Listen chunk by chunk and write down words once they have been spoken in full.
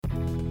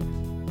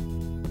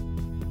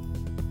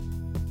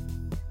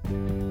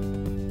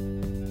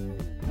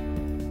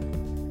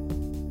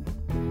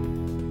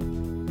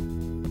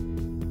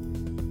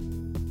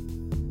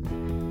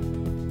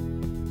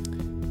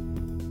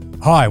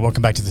Hi,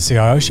 welcome back to the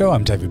CIO Show.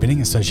 I'm David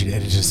Binning, Associate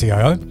Editor,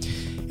 CIO.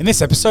 In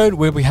this episode,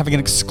 we'll be having an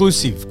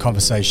exclusive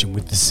conversation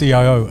with the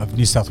CIO of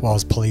New South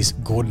Wales Police,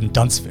 Gordon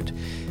Dunsford,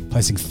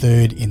 placing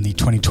third in the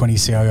 2020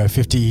 CIO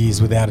 50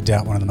 Years, without a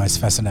doubt one of the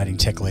most fascinating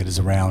tech leaders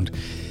around.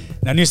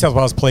 Now, New South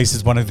Wales Police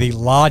is one of the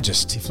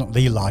largest, if not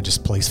the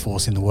largest, police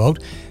force in the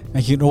world,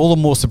 making it all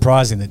the more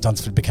surprising that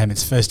Dunsford became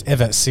its first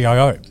ever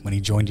CIO when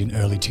he joined in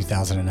early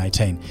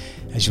 2018.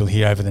 As you'll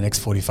hear over the next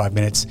 45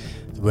 minutes,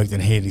 the work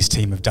that he and his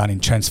team have done in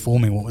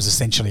transforming what was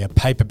essentially a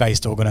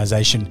paper-based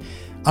organisation,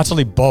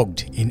 utterly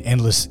bogged in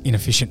endless,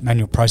 inefficient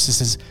manual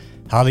processes,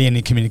 hardly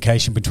any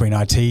communication between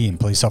IT and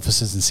police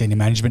officers and senior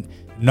management,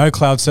 no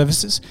cloud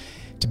services,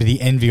 to be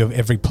the envy of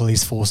every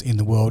police force in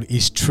the world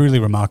is truly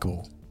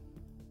remarkable.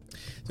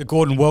 So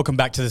Gordon, welcome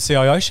back to the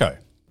CIO Show.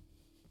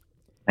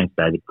 Thanks,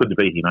 David. Good to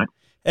be here, mate.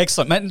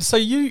 Excellent, mate. And so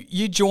you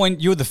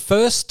were the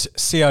first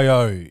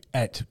CIO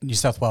at New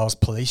South Wales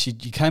Police. You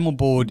came on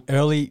board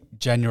early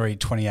January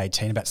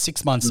 2018, about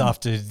 6 months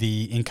after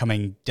the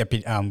incoming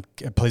Deputy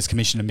Police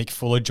Commissioner Mick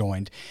Fuller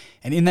joined.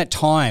 And in that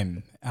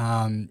time,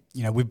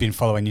 we've been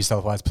following New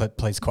South Wales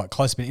Police quite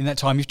close, but in that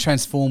time you've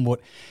transformed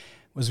what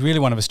was really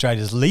one of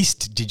Australia's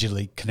least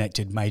digitally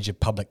connected major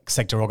public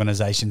sector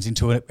organisations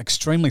into an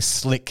extremely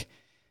slick,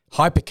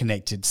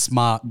 hyper-connected,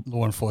 smart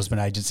law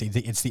enforcement agency.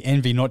 It's the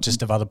envy not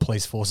just of other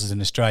police forces in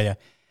Australia,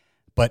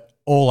 but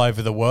all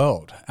over the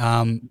world.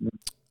 I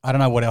don't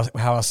know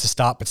how else to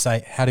start, but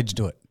say, how did you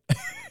do it?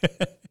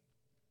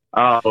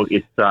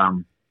 It's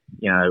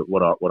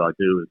what I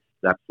do is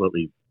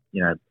absolutely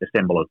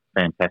assemble a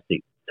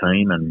fantastic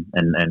team and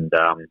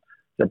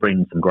to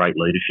bring some great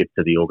leadership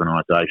to the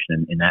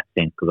organisation in that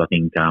sense, because I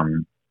think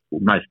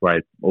most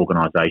great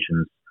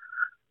organisations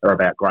are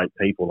about great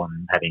people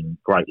and having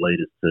great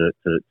leaders to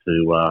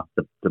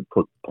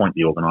point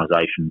the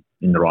organisation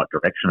in the right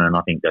direction. And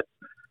I think that's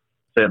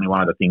certainly one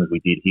of the things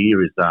we did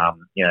here is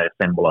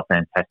assemble a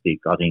fantastic,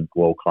 I think,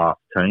 world-class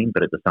team.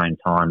 But at the same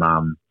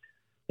time,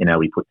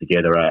 we put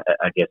together an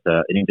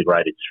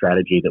integrated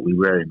strategy that we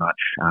very much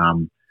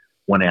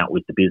went out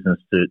with the business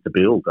to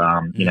build.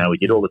 We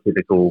did all the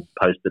typical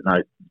post-it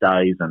note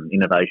days and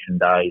innovation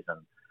days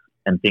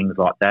and things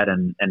like that.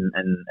 And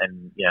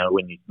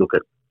when you look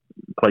at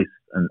police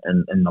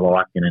and the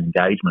like and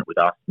engagement with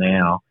us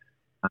now,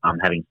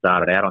 having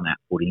started out on that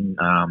footing,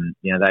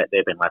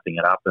 they've been lapping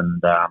it up,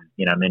 and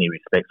in many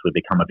respects we've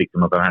become a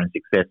victim of our own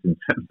success in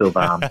terms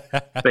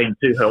of being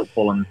too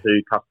helpful and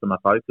too customer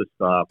focused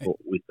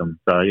with them.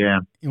 So yeah.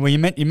 Well, you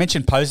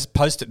mentioned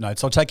post-it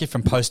notes. I'll take you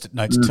from post-it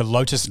notes to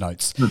Lotus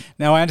Notes.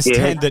 Now I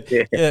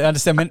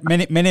understand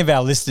many of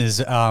our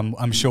listeners,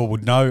 I'm sure,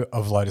 would know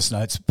of Lotus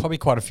Notes. Probably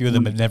quite a few of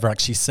them have never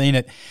actually seen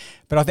it.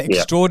 But I think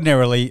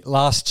extraordinarily,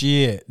 last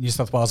year, New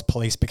South Wales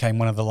Police became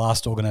one of the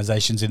last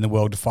organisations in the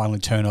world to finally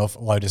turn off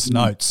Lotus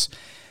Notes.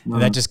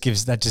 That just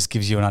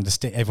gives you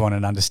everyone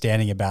an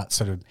understanding about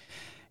sort of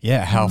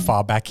how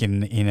far back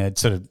in a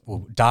sort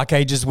of dark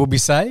ages, would we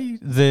say,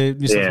 the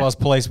New South Wales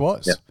Police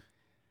was.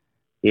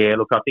 Yeah,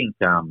 look, I think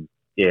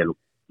there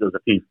was a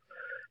few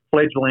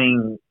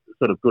fledgling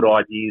sort of good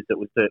ideas that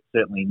were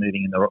certainly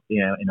moving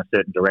in a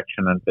certain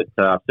direction, but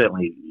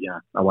certainly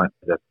I won't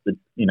let the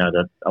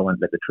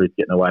truth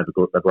get in the way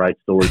of a great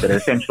story. But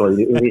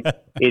essentially,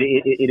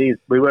 it is.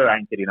 We were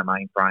anchored in a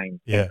mainframe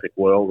centric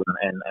world,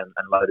 and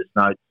Lotus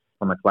Notes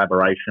from a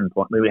collaboration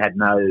point. We had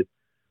no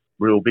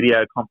real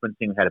video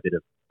conferencing. We had a bit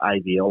of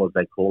AVL, as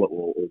they call it,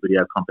 or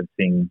video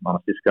conferencing on a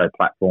Cisco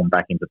platform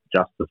back into the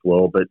justice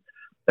world, but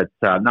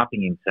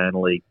nothing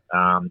internally.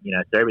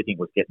 So everything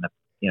was getting a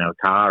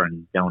car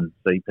and go and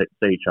see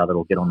each other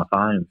or get on the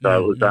phone.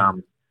 So it was,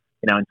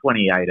 in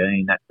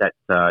 2018, that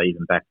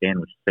even back then,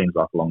 which seems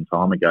like a long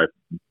time ago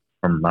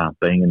from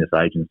being in this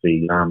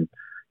agency,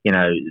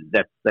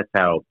 that's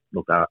how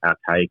our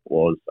take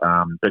was.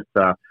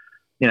 The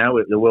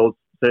world's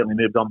certainly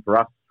moved on for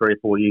us 3 or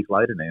 4 years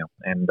later now,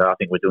 and I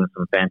think we're doing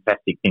some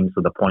fantastic things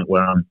to the point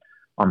where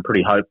I'm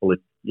pretty hopeful. If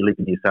you live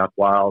in New South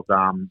Wales,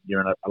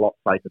 you're in a lot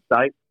safer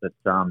state that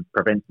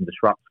prevents and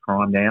disrupts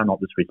crime now, not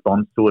just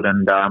responds to it.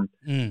 And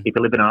if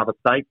you live in other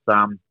states,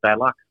 bad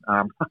luck.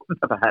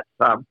 Perhaps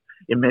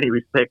in many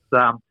respects,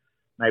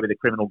 maybe the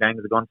criminal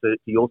gangs have gone to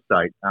your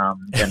state,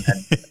 and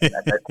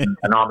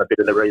I'm a bit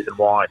of the reason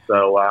why.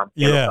 So,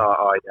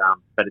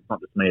 but it's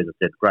not just me, as I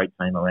said, great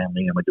team around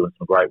me, and we're doing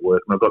some great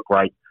work. And we've got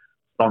great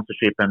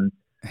sponsorship, and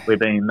we've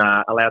been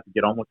allowed to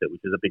get on with it,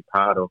 which is a big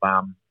part of,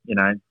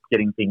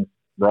 getting things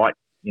right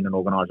in an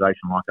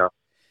organisation like us.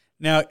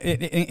 Now,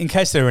 in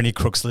case there are any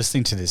crooks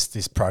listening to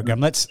this program,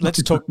 let's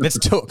talk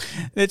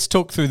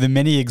through the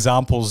many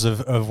examples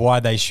of why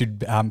they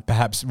should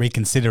perhaps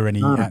reconsider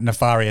any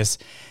nefarious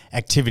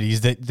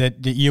activities that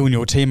you and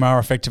your team are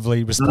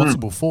effectively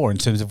responsible for in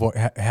terms of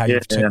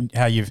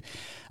how you've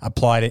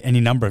applied any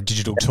number of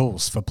digital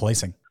tools for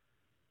policing.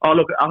 Oh,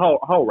 look, a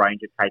whole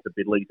range of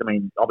capabilities. I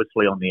mean,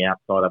 obviously on the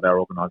outside of our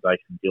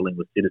organisation, dealing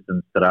with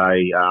citizens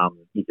today,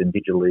 you can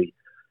digitally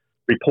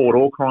report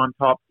all crime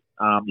types.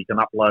 You can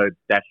upload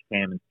dash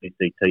cam and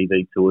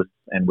CCTV to us,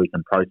 and we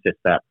can process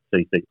that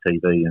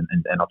CCTV,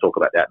 and I'll talk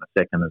about that in a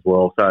second as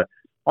well. So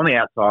on the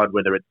outside,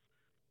 whether it's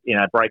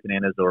break and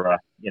enters or a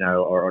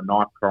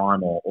knife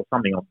crime or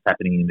something else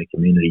happening in the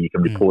community, you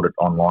can report it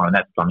online, and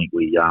that's something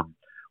we've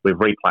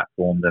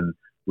replatformed and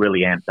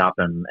really amped up,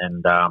 and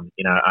I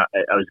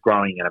was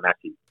growing at a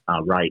massive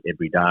rate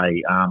every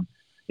day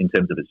in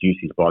terms of its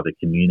usage by the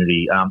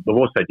community. We've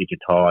also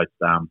digitised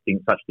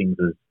such things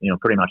as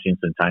pretty much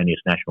instantaneous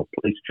national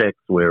police checks.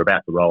 We're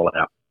about to roll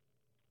out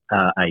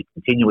a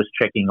continuous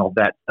checking of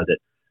that, so that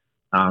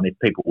if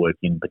people work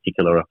in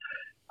particular,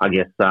 I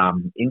guess,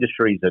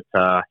 industries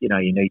that you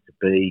need to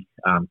be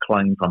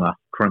clean from a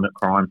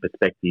crime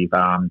perspective,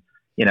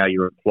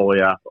 your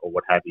employer or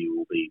what have you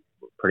will be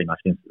pretty much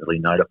instantly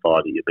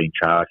notified that you've been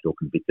charged or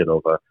convicted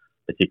of a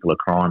particular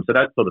crime. So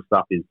that sort of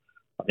stuff is,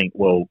 I think,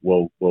 well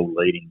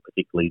leading,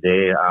 particularly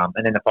there.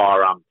 And then the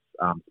firearms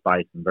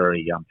space, and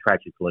very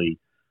tragically,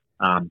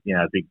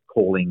 big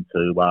calling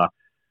to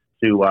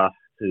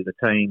the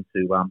team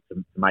to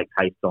make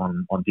haste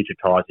on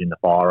digitising the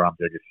firearms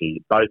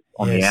registry, both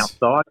on the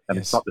outside, and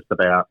it's not just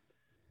about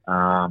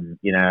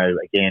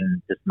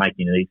again, just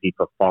making it easy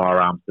for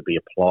firearms to be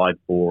applied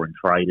for and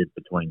traded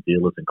between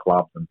dealers and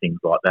clubs and things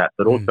like that,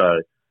 but also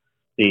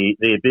the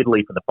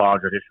ability for the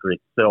firearms registry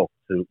itself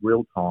to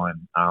real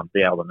time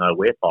be able to know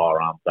where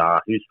firearms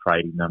are, who's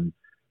trading them,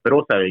 but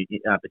also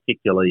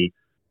particularly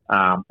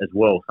as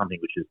well, something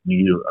which is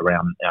new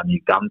around our new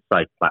gun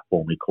safe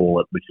platform, we call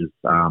it, which is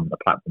a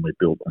platform we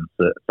built on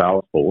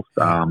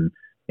Salesforce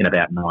in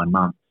about 9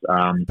 months.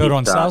 Built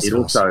on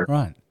Salesforce,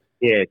 right?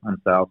 Yeah, on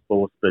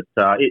Salesforce, but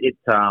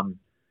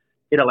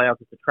it allows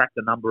us to track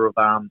the number of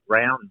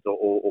rounds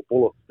or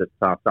bullets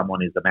that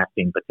someone is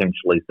amassing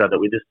potentially, so that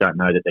we just don't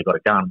know that they've got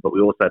a gun, but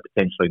we also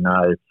potentially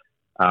know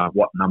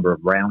what number of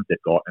rounds they've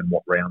got and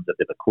what rounds that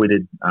they've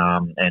acquitted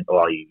and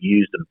or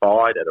used and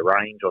fired at a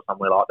range or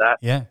somewhere like that.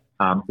 Yeah.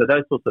 So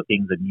those sorts of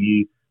things are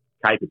new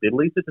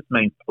capabilities. It just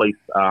means police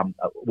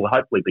will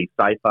hopefully be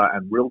safer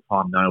and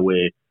real-time know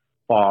where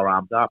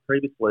firearms are.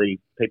 Previously,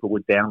 people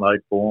would download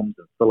forms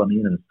and fill them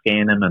in and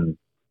scan them and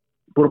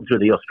put them through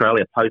the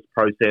Australia Post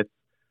process.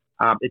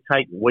 It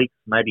takes weeks,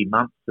 maybe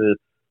months to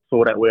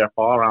sort out where a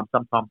firearm.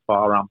 Sometimes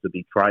firearms would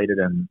be traded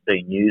and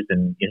being used,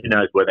 and who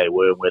knows where they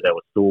were and where they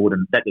were stored,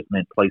 and that just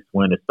meant police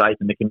weren't as safe,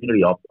 and the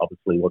community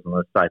obviously wasn't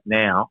as safe.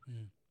 Now,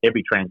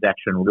 every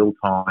transaction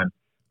real-time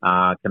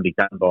can be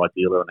done by a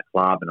dealer and a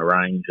club and a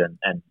range and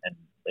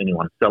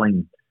anyone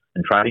selling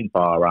and trading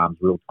firearms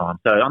real time.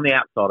 So on the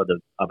outside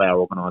of our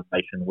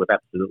organisation, we've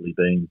absolutely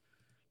been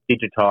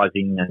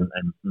digitising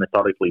and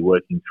methodically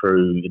working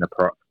through in a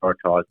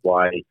prioritised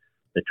way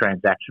the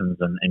transactions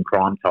and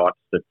crime types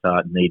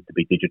that need to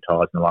be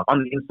digitised and the like.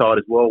 On the inside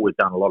as well, we've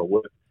done a lot of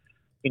work,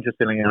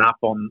 interestingly enough,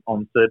 on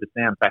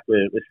ServiceNow. In fact,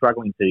 we're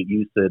struggling to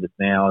use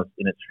ServiceNow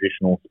in its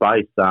traditional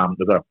space.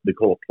 We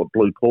call it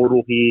Blue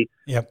Portal here.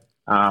 Yep.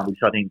 Which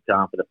I think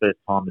for the first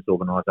time this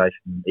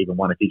organisation even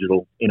won a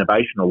Digital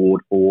Innovation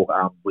Award for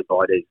with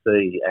IDC,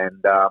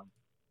 and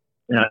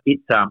it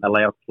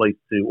allows police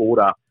to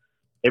order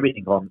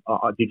everything on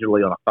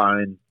digitally on a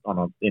phone,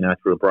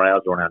 through a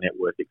browser on our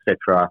network,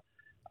 etc.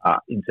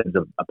 In terms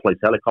of a police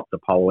helicopter,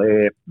 pole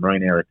air,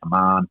 marine area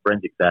command,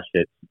 forensics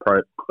assets,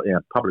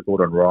 public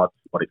order and rights,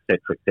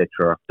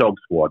 etc., dog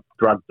squad,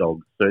 drug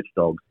dogs, search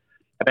dogs.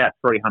 About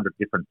 300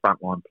 different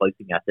frontline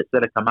policing assets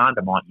that a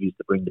commander might use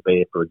to bring to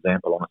bear, for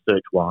example, on a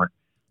search warrant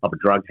of a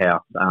drug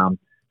house.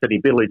 So the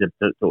ability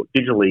to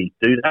digitally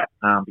do that,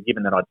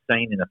 given that I'd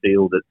seen in the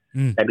field that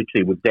they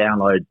literally would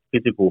download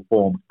physical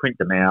forms, print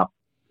them out,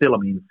 fill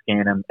them in,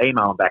 scan them,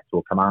 email them back to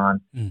a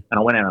command, and I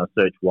went out on a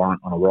search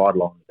warrant on a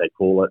ride-along, as they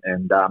call it,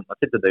 and I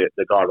said to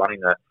the guy running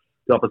the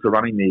officer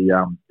running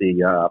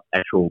the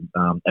actual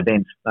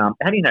event, how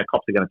do you know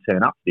cops are going to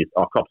turn up for this?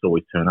 Oh, cops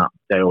always turn up.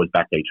 They always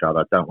back each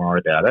other. Don't worry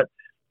about it.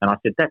 And I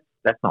said,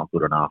 that's not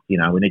good enough. We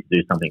need to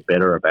do something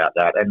better about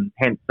that. And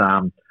hence,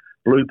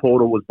 Blue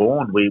Portal was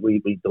born.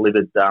 We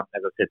delivered, as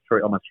I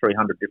said, almost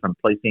 300 different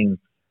policing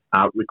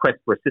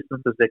requests for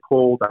assistance, as they're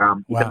called.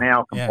 You can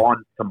now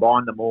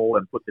combine them all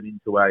and put them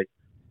into a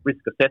risk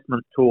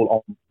assessment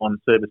tool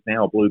on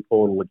ServiceNow or Blue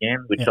Portal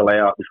again, which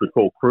we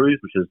call Cruise,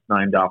 which is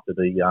named after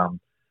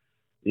the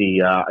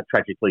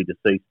tragically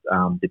deceased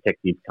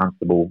detective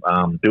constable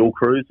Bill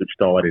Cruz, which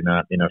died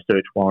in a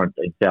search warrant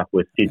in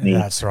southwest Sydney.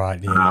 That's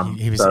right. Yeah.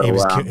 He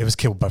was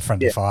killed by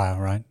friendly fire,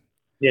 right?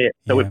 Yeah.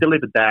 So we've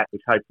delivered that,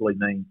 which hopefully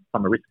means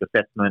from a risk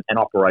assessment and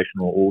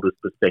operational orders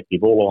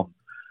perspective, all on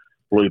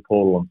Blue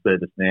Portal and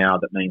ServiceNow.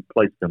 That means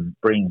police can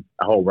bring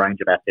a whole range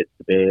of assets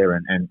to bear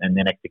and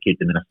then execute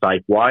them in a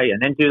safe way,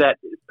 and then do that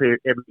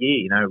every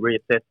year.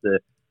 Reassess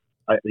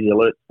the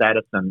alert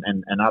status and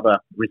other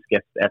risk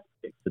aspects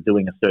of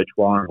doing a search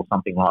warrant or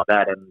something like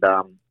that,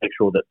 and make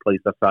sure that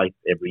police are safe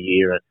every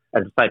year,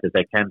 as safe as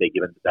they can be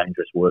given the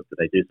dangerous work that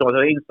they do. So on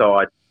the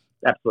inside,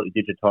 absolutely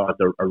digitise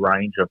a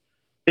range of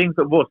things,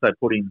 but we've also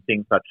put in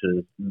things such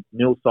as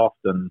MillSoft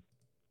and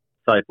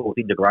so forth,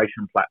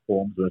 integration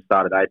platforms. We've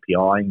started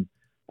APIing,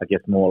 I guess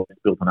more or less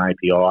built an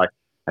API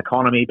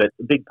economy, but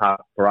a big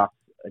part for us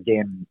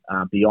again,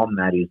 beyond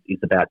that is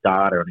about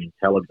data and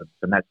intelligence,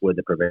 and that's where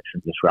the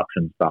prevention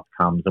disruption stuff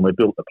comes. And we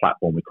built a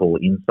platform we call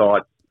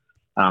Insights.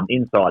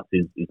 Insights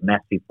is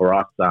massive for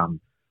us.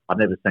 I've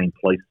never seen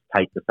police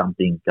take to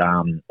something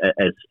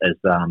as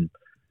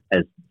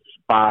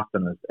fast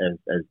and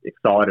as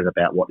excited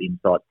about what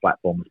Insights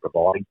platform is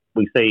providing.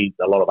 We see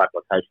a lot of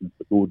applications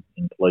for good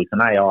in police,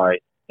 and AI,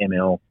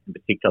 ML in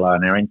particular,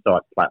 and our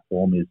Insights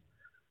platform is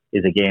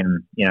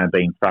again,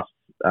 being thrust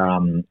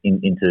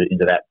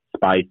into that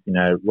space,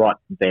 right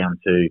down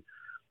to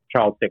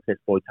child sex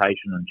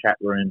exploitation and chat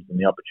rooms and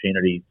the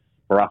opportunities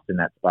for us in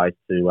that space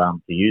to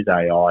use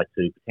AI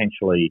to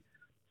potentially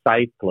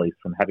save police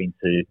from having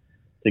to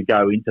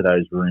go into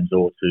those rooms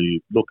or to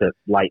look at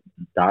latent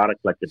data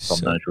collected from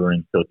those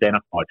rooms to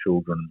identify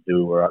children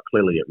who are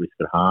clearly at risk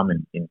of harm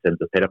in terms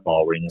of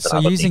pedophile rings. So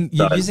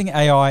using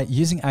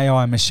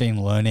AI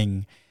machine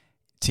learning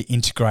to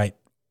integrate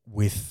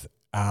with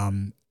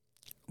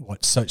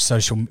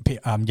social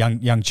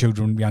young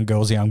children, young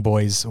girls, young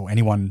boys, or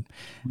anyone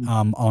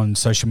on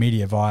social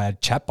media via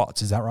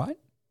chatbots. Is that right?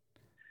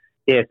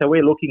 Yeah, so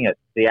we're looking at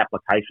the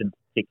applications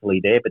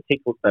particularly there,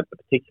 particularly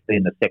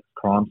in the sex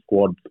crime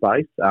squad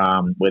space,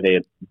 where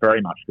they're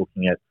very much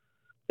looking at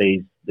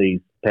these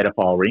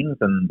pedophile rings,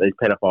 and these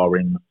pedophile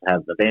rings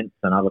have events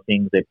and other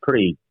things. They're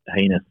pretty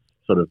heinous,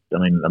 sort of. I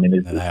mean,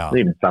 there's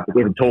even stuff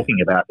even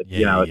talking about it.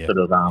 It's sort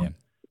of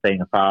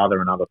being a father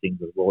and other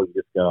things as well. You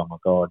just go, oh my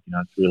God,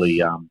 it's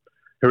really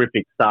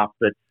horrific stuff.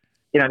 But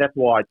that's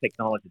why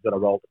technology's got a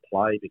role to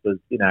play, because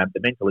the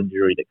mental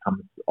injury that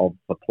comes for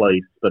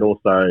police, but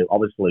also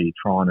obviously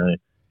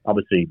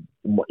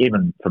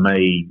even for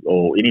me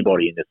or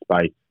anybody in this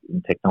space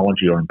in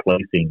technology or in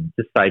policing,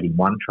 just saving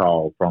one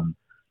child from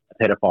a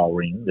pedophile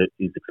ring that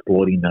is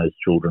exploiting those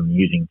children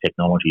using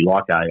technology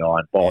like AI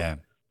and bot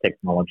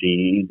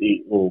technology,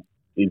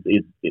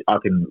 I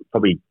can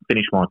probably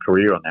finish my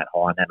career on that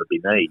high, and that would be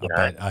me.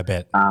 I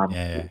bet.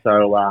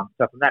 So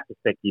from that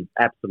perspective,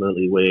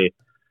 absolutely,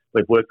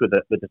 we've worked with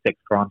the sex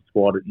crime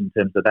squad in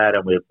terms of that,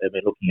 and we're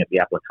looking at the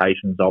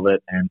applications of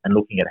it and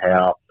looking at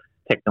how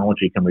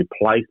technology can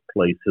replace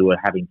police who are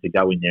having to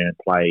go in there and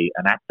play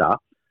an actor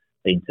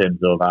in terms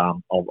of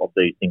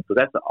these things. So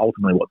that's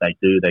ultimately what they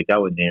do. They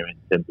go in there in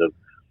terms of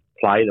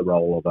play the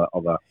role of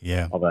a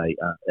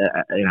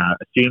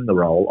assume the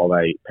role of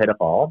a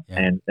pedophile,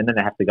 and then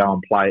they have to go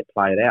and play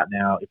it out.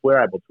 Now, if we're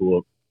able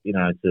to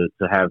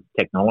to have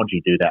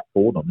technology do that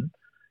for them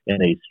in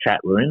these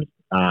chat rooms,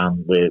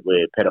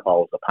 where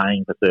pedophiles are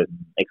paying for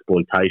certain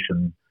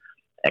exploitation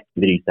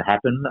activities to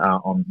happen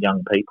on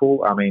young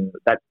people, I mean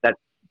that's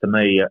to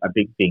me a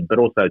big thing. But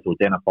also to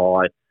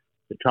identify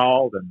the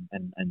child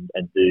and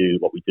do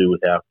what we do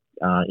with our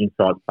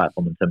Insights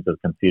platform in terms of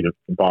computer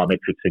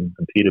biometrics and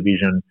computer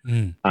vision.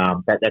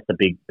 That's a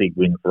big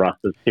win for us,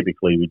 because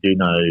typically we do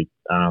know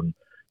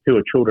who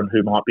are children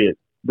who might be at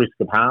risk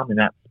of harm in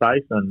that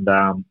space, and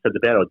so to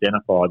be able to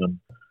identify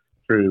them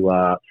through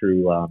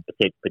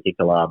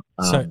particular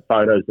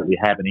photos that we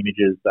have and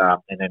images,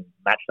 and then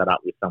match that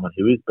up with someone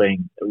who is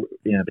being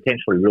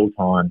potentially real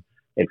time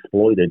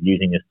exploited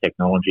using this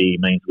technology,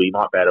 means we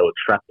might be able to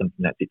extract them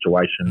from that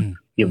situation,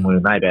 given we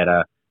may be able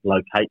to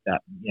locate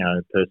that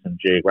person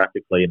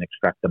geographically and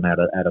extract them out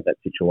of that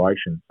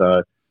situation.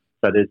 So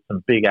there's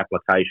some big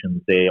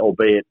applications there,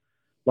 albeit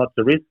lots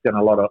of risk and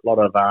a lot of will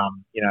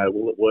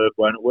it work,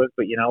 won't it work?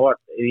 But you know what,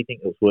 anything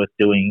that's worth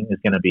doing is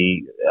going to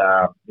be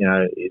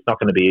it's not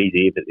going to be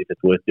easy if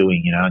it's worth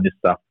doing, and this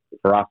stuff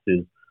for us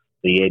is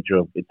the edge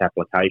of its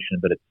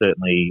application, but it's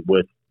certainly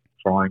worth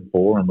trying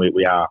for, and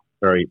we are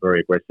very, very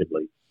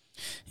aggressively.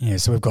 Yeah,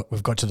 so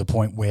we've got to the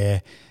point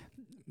where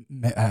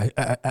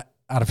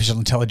artificial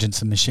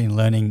intelligence and machine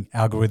learning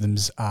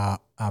algorithms are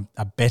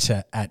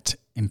better at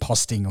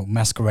imposting or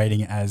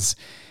masquerading as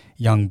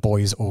young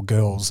boys or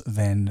girls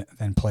than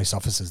police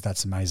officers.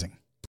 That's amazing.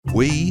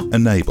 We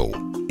enable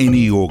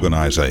any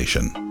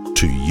organisation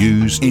to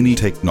use any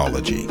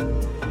technology.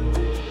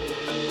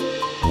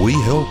 We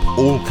help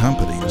all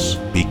companies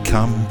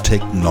become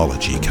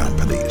technology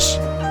companies,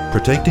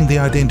 protecting the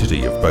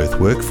identity of both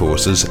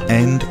workforces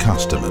and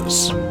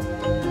customers,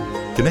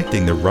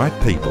 connecting the right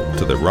people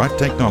to the right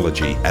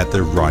technology at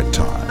the right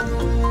time.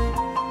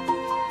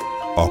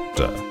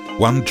 Okta,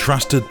 one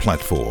trusted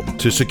platform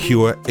to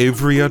secure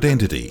every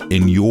identity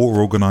in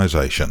your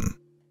organisation.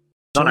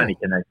 Not only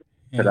can they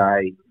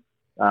today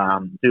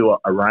do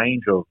a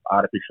range of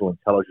artificial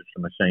intelligence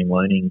and machine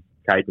learning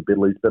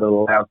capabilities, but it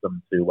allows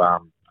them to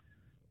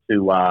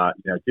do an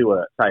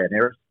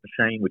error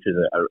machine, which is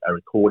a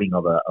recording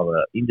of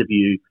an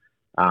interview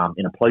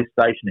in a police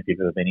station. If you've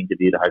ever been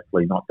interviewed,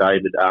 hopefully not,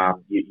 David,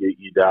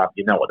 you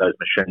know what those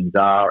machines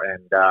are,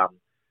 and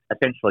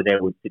essentially they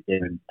would sit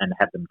there and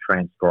have them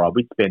transcribe.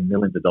 We spend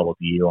millions of dollars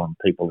a year on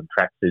people in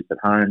tracksuits at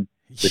home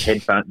with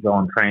headphones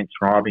on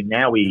transcribing.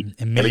 Now we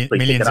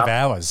millions of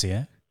hours,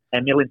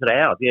 and millions of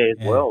hours, as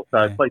well.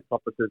 So police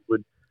officers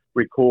would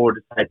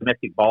record a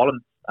domestic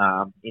violence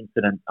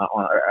incident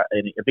on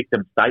a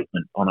victim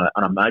statement on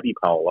a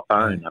mobile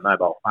phone, and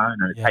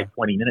it takes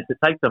 20 minutes. It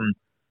takes them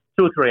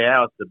 2 or 3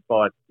 hours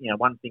by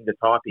one finger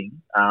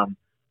typing,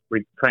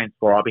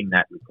 transcribing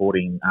that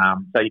recording.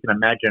 So you can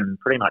imagine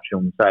pretty much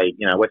in, say,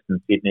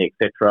 Western Sydney,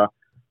 etc.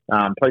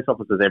 Police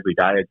officers every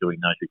day are doing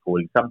those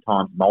recordings,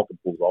 sometimes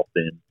multiples of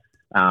them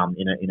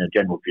in a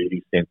general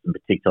duty sense in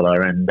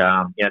particular. And,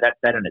 that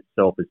in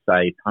itself has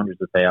saved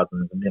hundreds of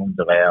thousands and millions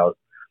of hours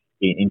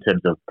in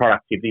terms of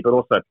productivity, but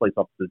also police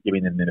officers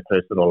giving them their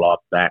personal life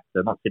back.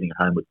 They're not sitting at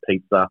home with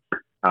pizza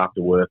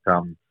after work,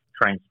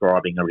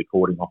 transcribing a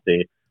recording off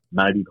their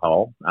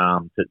mobile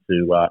to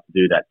do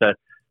that. So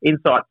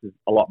Insights is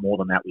a lot more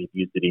than that. We've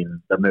used it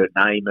in the Mert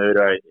Ney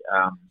murder.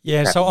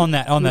 So on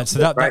that, so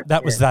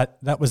that was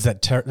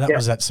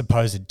that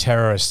supposed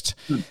terrorist,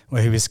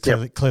 where he was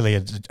clearly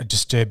a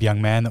disturbed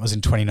young man. That was in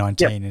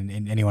 2019,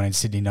 and anyone in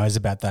Sydney knows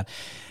about that.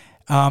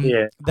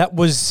 That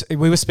was,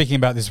 we were speaking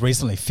about this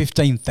recently.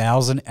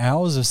 15,000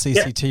 hours of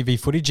CCTV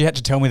footage. You had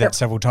to tell me that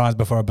several times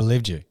before I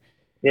believed you.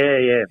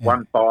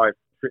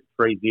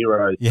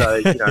 1530.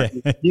 So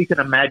you can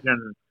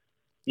imagine.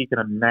 You can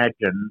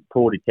imagine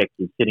poor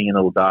detectives sitting in a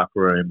little dark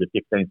room with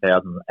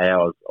 15,000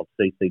 hours of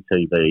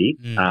CCTV,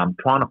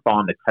 trying to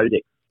find the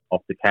codecs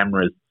of the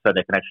cameras so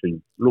they can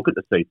actually look at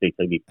the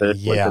CCTV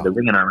firstly. So they're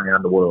ringing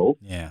around the world.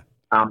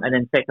 And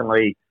then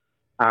secondly,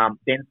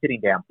 then sitting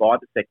down by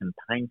the second,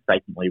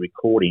 painstakingly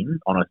recording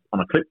on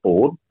a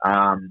clipboard,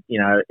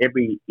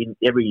 every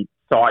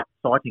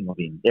sighting of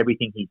him,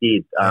 everything he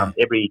did,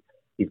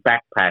 his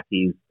backpack,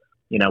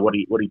 what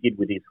he did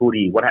with his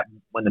hoodie, what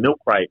happened when the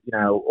milk crate,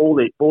 all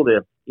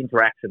the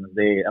interactions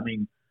there. I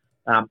mean,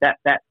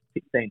 that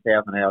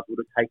 16,000 hours would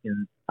have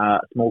taken a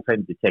small team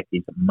of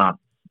detectives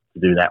months to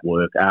do that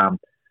work.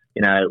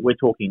 We're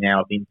talking now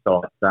of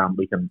Insights.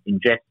 We can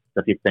ingest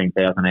the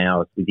 15,000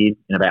 hours we did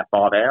in about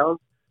 5 hours,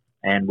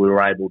 and we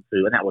were able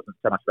to, and that wasn't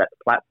so much about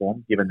the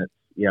platform, given it's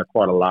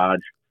quite a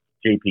large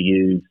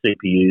GPU,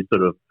 CPU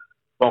sort of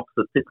box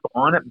that sits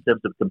behind it in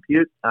terms of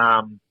compute.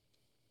 And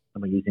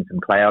we're using some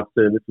cloud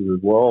services as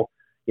well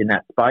in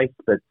that space.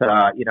 But,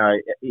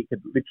 you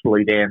could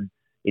literally then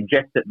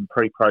ingest it and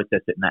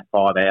pre-process it in that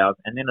 5 hours,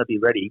 and then it'll be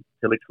ready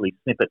to literally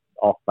snip it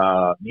off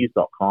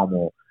news.com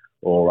or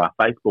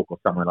Facebook or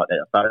somewhere like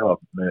that, a photo of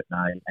Mert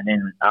Ney, and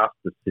then ask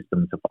the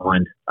system to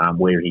find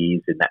where he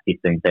is in that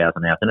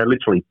 15,000 hours. And it'll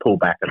literally pull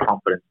back a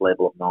confidence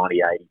level of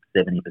 90,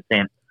 80,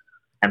 70%.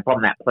 And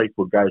from that, police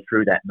will go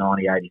through that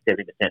 90, 80,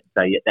 70% and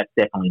say, yeah, that's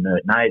definitely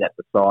Mert Ney, that's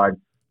the side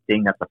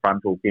thing, that's the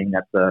frontal thing,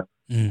 that's the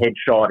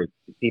headshot, it's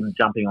him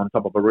jumping on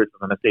top of a roof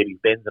of a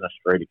Mercedes-Benz in a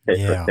street,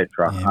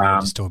 etc.,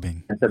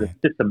 disturbing. And so the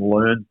system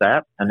learns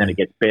that, and then it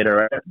gets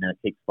better at it, and then it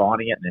keeps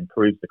finding it, and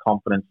improves the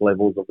confidence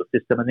levels of the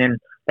system, and then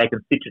they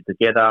can stitch it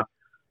together,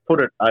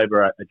 put it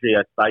over a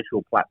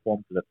geospatial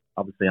platform so that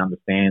obviously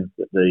understands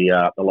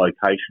the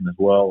location as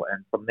well,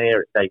 and from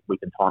there we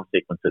can time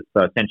sequence it.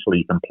 So essentially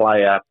you can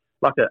play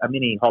like a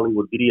mini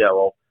Hollywood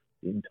video of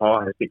the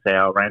entire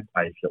 6-hour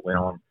rampage that went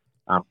on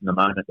from the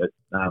moment that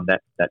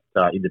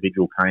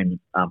individual came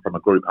from a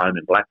group home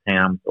in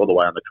Blacktown all the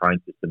way on the train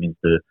system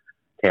into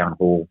Town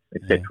Hall,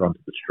 etc.,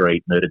 onto the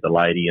street, murdered the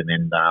lady, and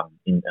then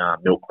in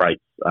milk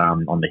crates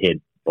on the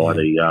head by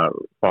the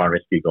fire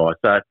rescue guy.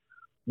 So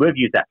we've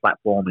used that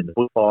platform in the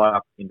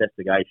bushfire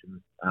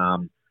investigations.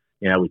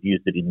 We've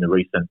used it in the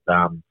recent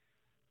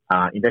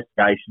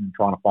investigation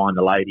trying to find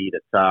the lady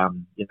that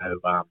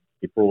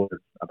defrauded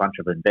a bunch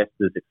of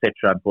investors,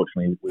 etc.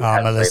 Unfortunately, we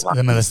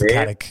the Melissa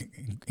Caddick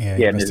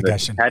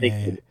investigation.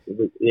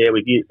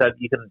 We've used. So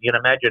you can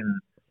imagine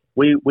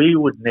we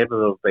would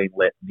never have been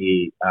let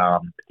near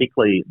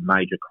particularly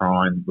major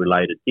crime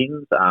related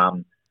things,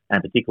 and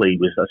particularly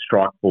with a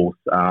strike force.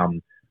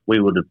 We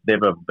would have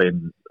never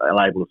been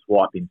able to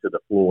swipe into the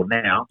floor.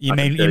 Now you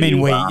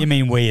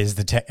mean we as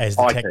the tech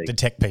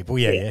people?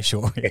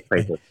 Sure. Tech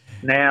people.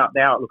 Now,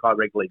 look, I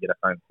regularly get a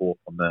phone call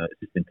from the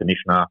assistant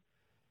commissioner,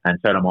 and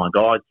so do my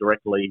guys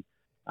directly,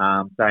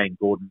 saying,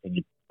 "Gordon, can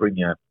you bring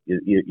your A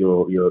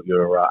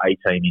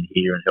team in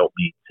here and help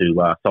me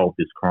to solve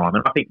this crime?"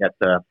 And I think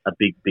that's a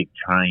big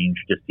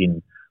change, just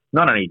in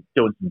not only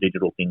doing some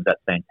digital things.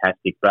 That's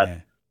fantastic,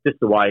 but just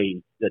the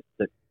way that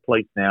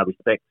police now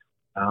respect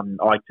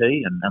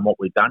IT and what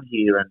we've done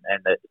here and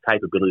the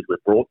capabilities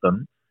we've brought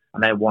them,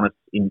 and they want us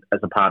in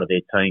as a part of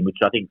their team,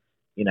 which I think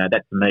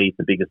that to me is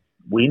the biggest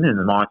win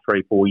in my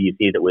 3-4 years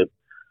here, that we've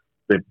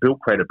built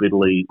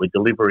credibility, we're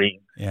delivering,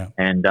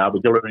 and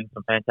we're delivering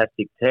some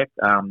fantastic tech.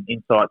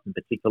 Insights in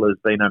particular has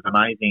been an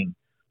amazing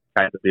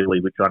capability,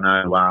 which I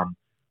know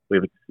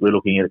we're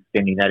looking at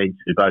extending that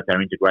into both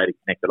our integrated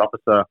connected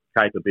officer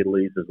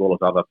capabilities as well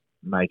as other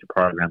major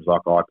programs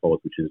like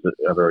iPods, which is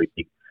a very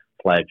big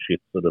flagship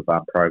sort of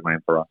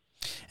program for us.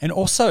 And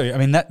also, I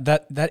mean,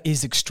 that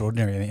is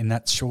extraordinary in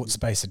that short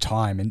space of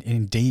time. And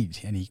indeed,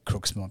 any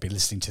crooks might be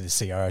listening to the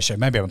CIO show.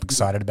 Maybe I'm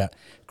excited about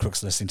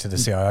crooks listening to the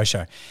CIO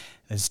show.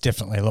 There's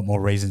definitely a lot more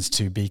reasons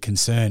to be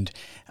concerned.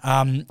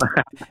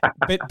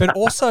 But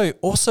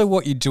also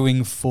what you're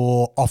doing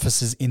for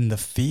officers in the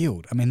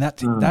field. I mean,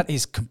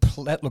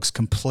 that looks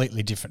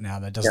completely different now,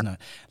 though, doesn't it?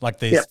 Like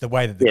the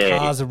way that the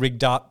cars are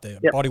rigged up, the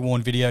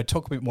body-worn video.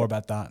 Talk a bit more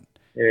about that.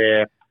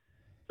 Yeah.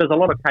 there's a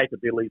lot of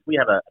capabilities. We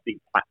have a big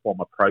platform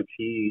approach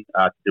here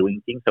to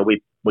doing things. So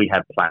we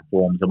have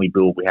platforms and we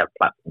have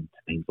platform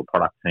teams or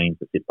product teams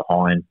that sit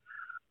behind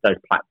those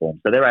platforms.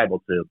 So they're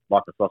able to,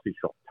 like a sausage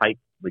shop, take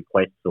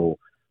requests or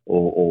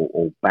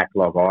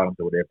backlog items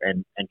or whatever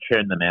and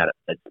churn them out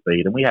at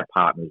speed. And we have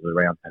partners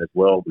around that as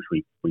well,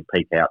 which we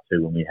peek out to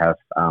when we have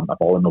a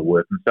volume of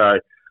work. And so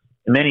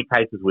in many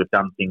cases, we've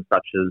done things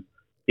such as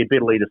the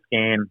ability to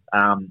scan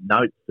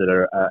notes that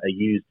are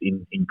used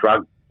in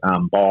drug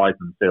buys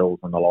and sells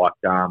and the like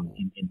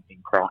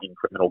in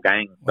criminal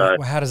gangs. So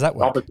well, how does that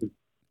work?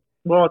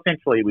 Well,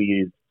 essentially we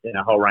use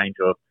a whole range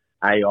of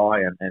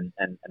AI and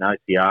an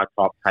OCR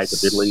type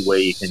capability where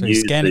you can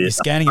use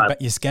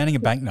you're scanning a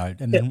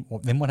banknote, and then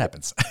what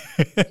happens?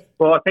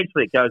 Well,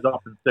 essentially it goes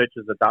off and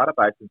searches the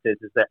database and says,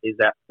 is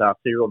that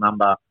serial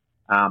number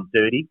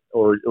dirty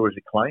or is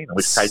it clean? In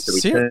which case the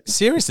return.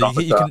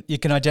 Seriously, you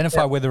can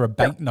identify whether a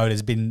banknote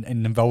has been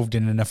involved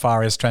in a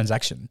nefarious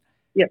transaction.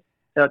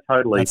 Yeah,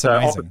 totally. That's so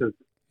amazing. Officers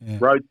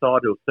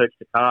roadside will search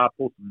the car,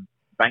 pull some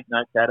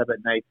banknotes out of it,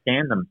 and they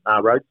scan them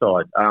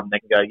roadside. They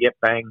can go, yep,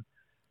 bang.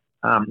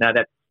 No,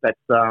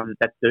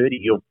 that's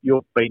dirty.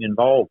 You've been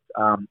involved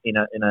in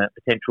a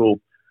potential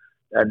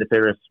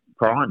nefarious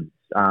crimes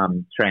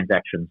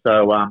transaction.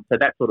 So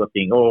that sort of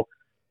thing. Or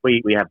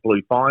we have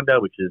Blue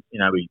Finder, which is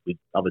we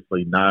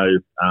obviously know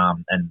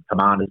and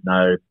commanders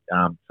know.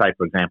 Say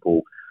for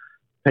example,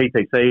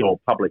 PTC or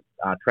Public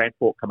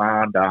Transport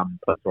Command,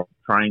 police are on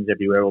trains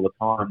everywhere all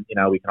the time.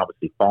 We can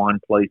obviously find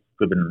police,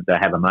 given they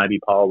have a Mobi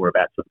pole. We're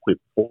about to equip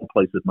 4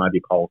 police with Mobi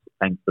poles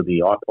thanks to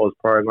the IPOS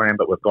program,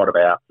 but we've got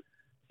about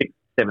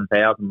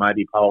 7,000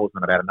 Mobi poles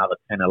and about another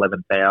 10,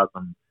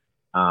 11,000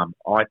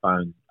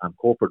 iPhones,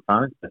 corporate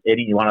phones. But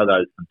any one of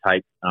those can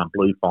take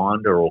Blue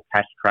Finder or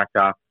Cash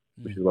Tracker,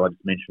 which is what I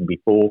just mentioned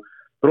before,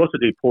 but also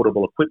do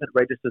portable equipment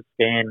registers,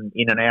 scan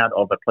in and out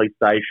of a police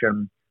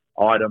station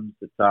items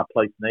that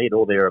police need,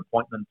 all their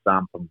appointments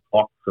from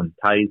clocks and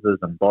tasers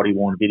and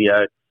body-worn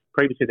video.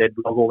 Previously, they'd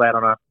log all that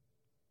on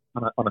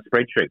a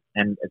spreadsheet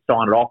and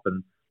sign it off,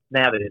 and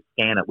now they just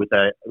scan it with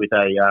a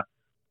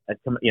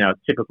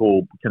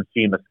typical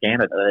consumer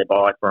scanner that they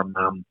buy from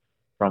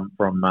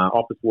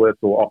office work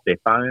or off their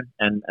phone,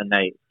 and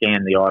they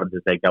scan the items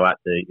as they go out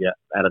of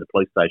the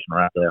police station or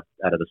out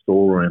of the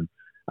storeroom,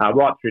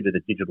 right through to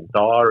the digital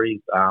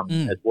diaries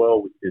as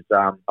well, which is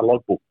a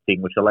logbook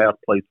thing, which allows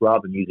police,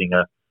 rather than using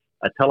a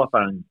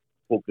telephone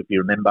book, if you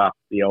remember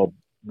the old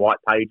white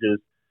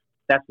pages,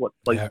 that's what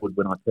police would,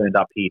 when I turned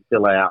up here,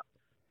 fill out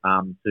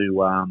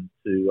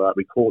to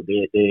record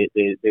their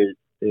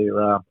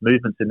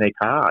movements in their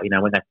car.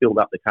 When they filled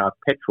up the car's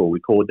petrol,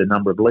 record the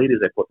number of litres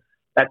they put.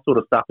 That sort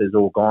of stuff is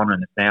all gone,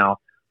 and it's now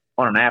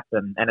on an app,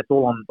 and it's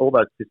all on all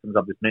those systems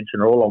I've just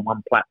mentioned are all on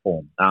one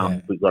platform.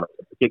 We've got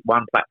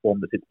one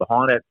platform that sits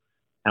behind it,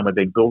 and we've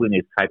been building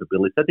these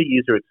capabilities so the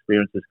user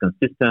experience is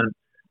consistent.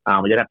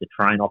 We don't have to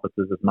train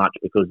officers as much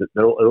because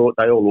they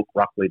all look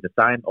roughly the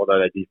same, although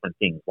they're different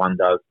things. One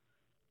does,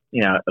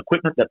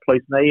 equipment that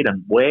police need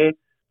and wear,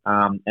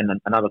 and then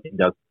another thing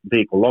does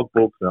vehicle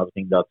logbooks, another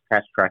thing does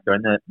cash tracker,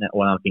 and then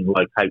another thing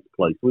locates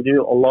police. We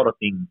do a lot of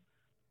things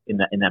in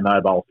that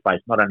mobile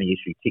space, not only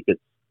issue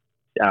tickets,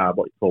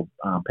 what you call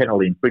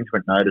penalty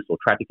infringement notice or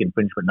traffic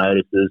infringement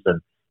notices,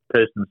 and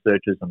person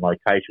searches and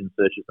location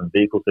searches and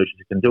vehicle searches.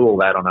 You can do all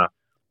that on a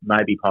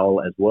Mobi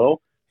pole as well.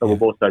 So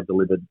we've also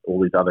delivered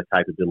all these other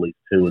capabilities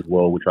too as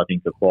well, which I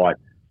think are quite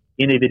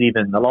innovative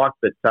and the like.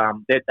 But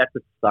that's a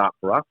start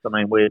for us. I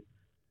mean, we've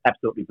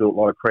absolutely built a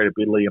lot of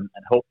credibility and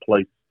helped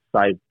police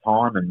save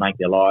time and make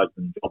their lives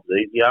and jobs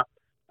easier.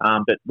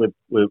 But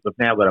we've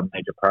now got a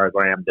major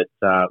program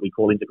that we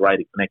call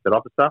Integrated Connected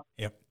Officer.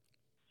 Yep.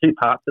 2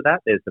 parts of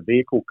that. There's the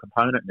vehicle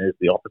component and there's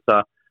the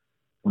officer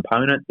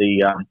component.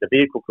 The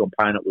vehicle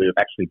component, we've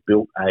actually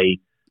built a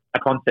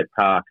concept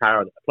car,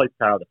 a police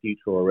car of the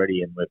future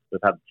already, and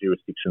we've had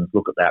jurisdictions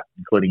look at that,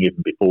 including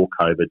even before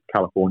COVID,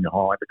 California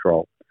Highway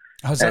Patrol.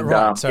 Oh, is that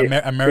right? So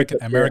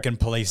American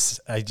police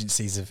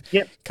agencies have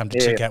come to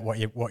check out what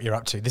you're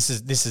up to. This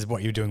is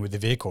what you're doing with the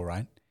vehicle,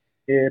 right?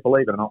 Yeah,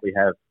 believe it or not, we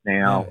have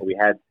now. We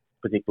had,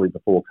 particularly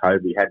before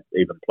COVID, we had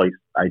even police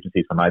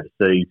agencies from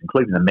overseas,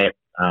 including the Met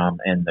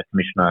and the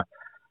Commissioner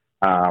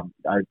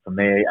from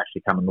there,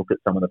 actually come and look at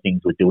some of the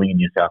things we're doing in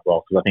New South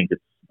Wales. Because I think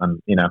it's,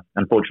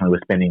 unfortunately,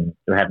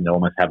 we're having to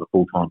almost have a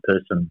full-time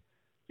person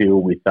deal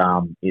with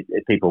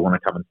if people want to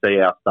come and see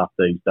our stuff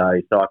these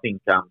days. So I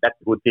think that's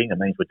a good thing. It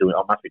means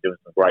I must be doing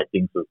some great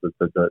things.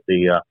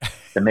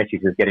 The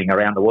message is getting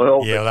around the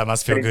world. Yeah, that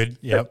must feel good.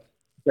 Yep.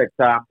 But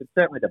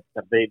certainly the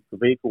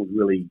vehicle is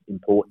really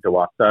important to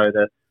us. So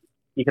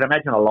you can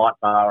imagine a light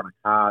bar on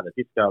a car, the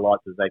disco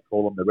lights as they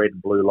call them, the red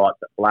and blue lights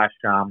that flash.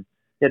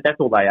 That's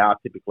all they are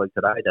typically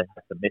today. They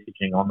have some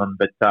messaging on them,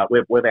 but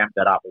we've amped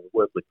that up. We've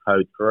worked with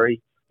Code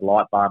 3, the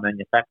light bar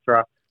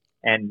manufacturer,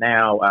 and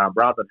now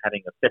rather than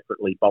having a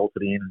separately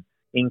bolted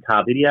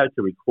in-car video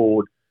to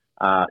record,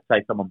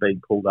 say, someone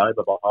being pulled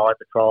over by Highway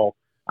Patrol,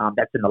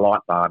 that's in the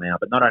light bar now.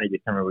 But not only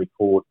can we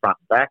record front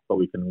and back, but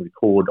we can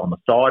record on the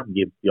side and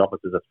give the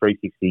officers a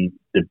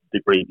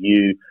 360-degree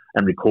view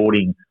and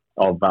recording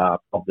the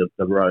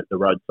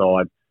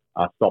roadside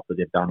stop that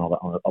they've done of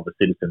a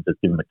citizen to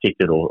give them a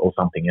ticket or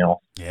something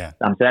else. Yeah.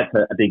 So that's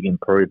a big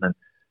improvement.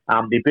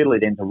 The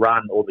ability then to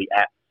run all the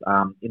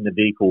apps in the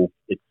vehicle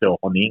itself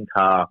on the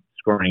in-car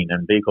screen,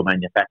 and vehicle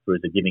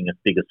manufacturers are giving us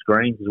bigger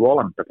screens as well.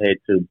 I'm prepared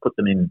to put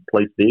them in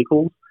police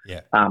vehicles.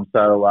 Yeah.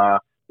 So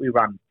we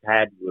run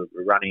CAD,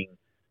 we're running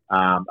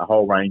a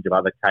whole range of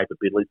other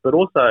capabilities, but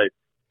also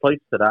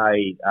police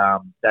today,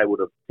 they would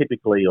have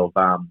typically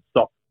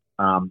stopped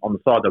on the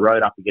side of the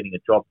road after getting a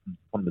job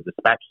from the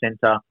dispatch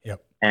centre.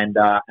 Yep. And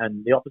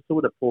the officer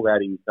would have pulled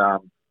out his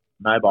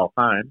mobile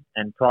phone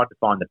and tried to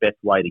find the best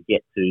way to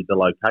get to the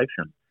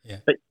location. Yeah.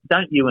 But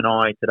don't you and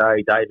I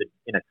today, David,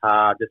 in a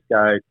car, just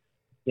go,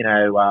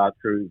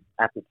 through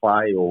Apple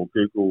Play or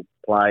Google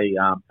Play,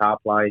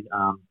 CarPlay,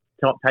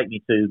 take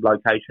me to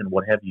location,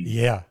 what have you?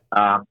 Yeah.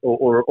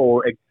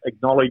 Or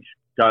acknowledge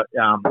the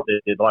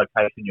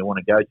location you want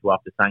to go to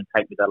after saying,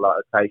 take me to that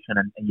location,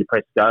 and you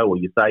press go or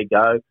you say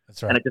go.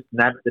 That's right. And it just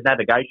the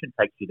navigation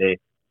takes you there.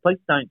 Please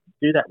don't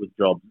do that with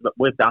jobs. But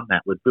we've done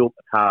that. We've built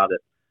a car that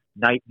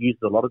uses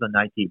a lot of the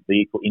native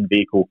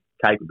in-vehicle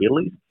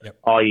capabilities, yep.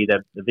 i.e.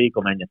 the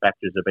vehicle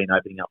manufacturers have been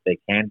opening up their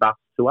CAN bus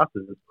to us,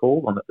 as it's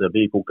called, on the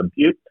vehicle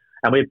compute.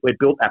 And we've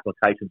built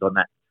applications on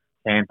that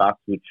CAN bus,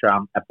 which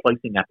are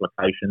policing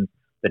applications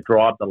that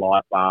drive the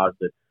light bars,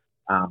 that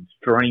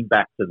stream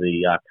back to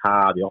the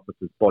car, the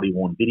officer's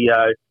body-worn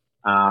video,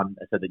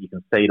 so that you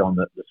can see it on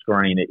the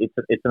screen.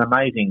 It's an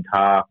amazing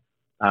car.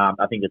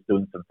 I think it's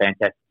doing some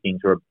fantastic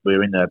things.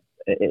 We're in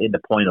the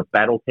point of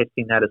battle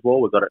testing that as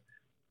well. We've got it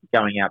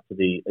going out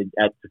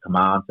to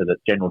command so that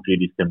general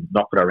duties can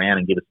knock it around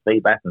and give us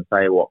feedback and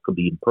say what could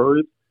be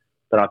improved.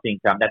 But I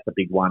think that's a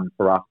big one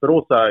for us. But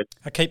also,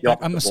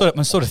 I'm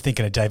sort of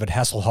thinking of David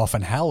Hasselhoff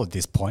and Hal at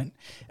this point.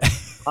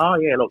 Oh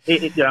yeah, look,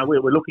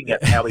 we're looking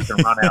at how we can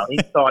run our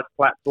insights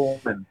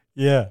platform, and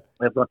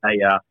we've got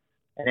an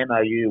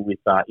MOU with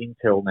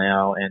Intel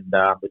now, and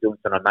we're doing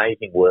some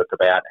amazing work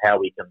about how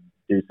we can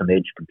do some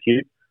edge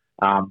compute,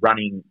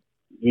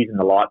 using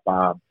the light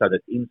bar so that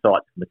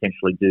insights can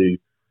potentially do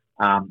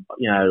some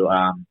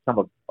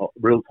of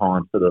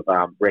real-time sort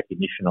of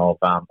recognition of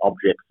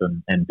objects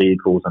and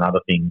vehicles and other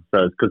things.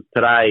 So, because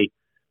today,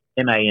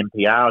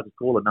 MANPR, as it's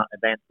called,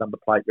 advanced number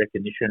plate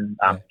recognition,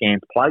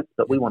 scans plates,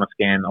 but we want to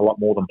scan a lot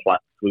more than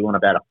plates. We want to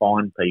be able to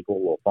find people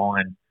or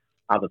find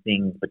other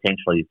things,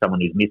 potentially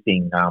someone who's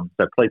missing,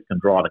 so police can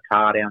drive a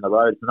car down the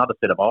road. It's another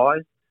set of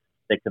eyes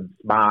that can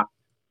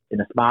in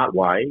a smart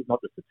way,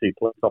 not just the two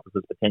police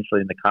officers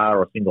potentially in the car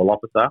or a single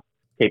officer,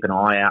 keep an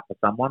eye out for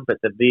someone, but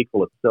the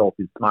vehicle itself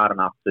is smart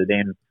enough to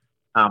then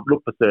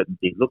look for certain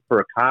things. Look for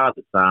a car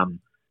that's,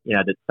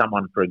 that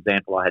someone, for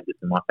example, I had this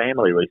in my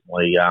family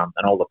recently,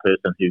 an older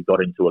person who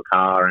got into a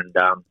car and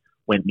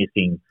went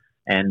missing.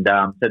 And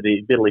so the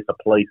ability for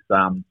police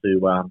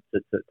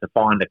to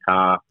find a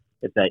car,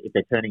 if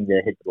they're turning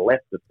their head to the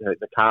left,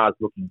 the car's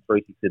looking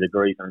 360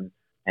 degrees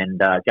and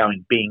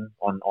going bing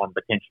on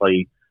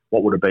potentially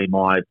what would have been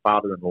my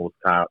father-in-law's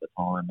car at the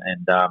time,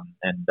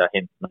 and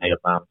hence may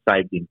have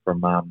saved him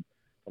from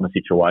a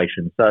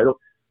situation. So look,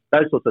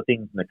 those sorts of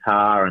things in the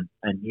car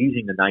and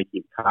using the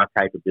native car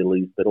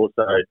capabilities, but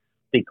also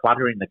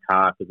decluttering the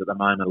car, because at the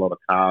moment a lot of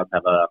cars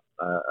have a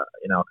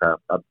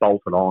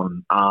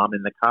bolted-on arm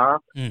in the car,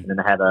 and then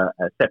they have a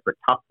separate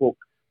tough book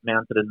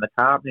mounted in the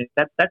car.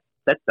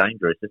 That's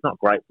dangerous. It's not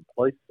great for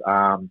police.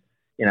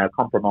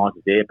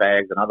 Compromises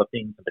airbags and other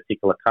things in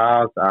particular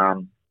cars.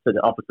 So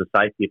the officer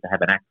safety, if they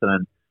have an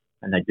accident,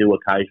 and they do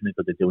occasionally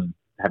because they're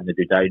having to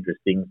do dangerous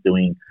things,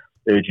 doing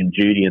urgent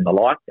duty and the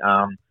like.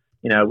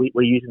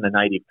 We're using the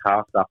native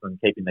car stuff and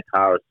keeping the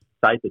car as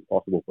safe as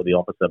possible for the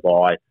officer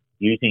by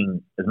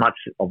using as much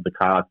of the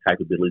car's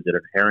capabilities that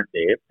are inherent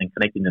there and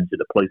connecting them to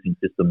the policing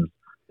systems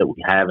that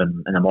we have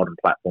and the modern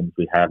platforms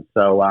we have.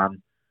 So I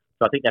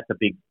think that's a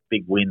big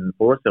win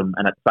for us, and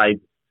it saves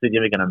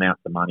significant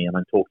amounts of money.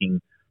 I'm talking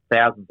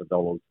thousands of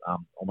dollars,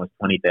 almost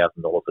 $20,000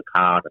 a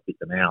car to fit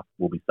them out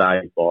will be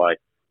saved by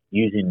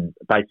using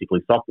basically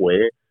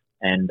software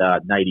and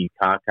native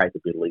car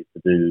capabilities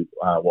to do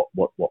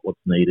what's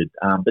needed.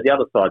 But the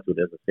other side to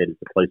it, as I said, is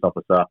the police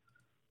officer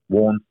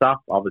worn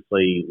stuff.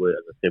 Obviously, we're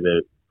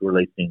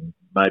releasing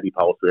Moby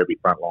Pulse to every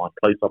frontline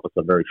police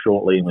officer very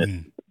shortly, and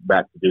we're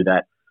about to do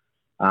that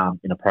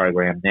in a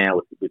program now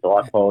with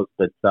iPods,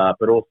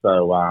 but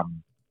also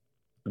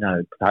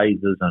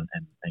tasers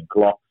and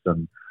Glocks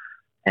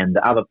and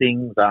other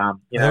things.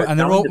 And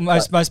they're all,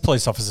 most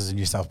police officers in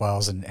New South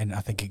Wales and I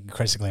think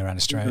increasingly around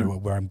Australia are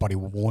wearing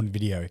body-worn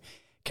video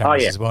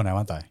cameras as well now,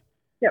 aren't they?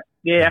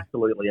 Yeah,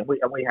 absolutely. And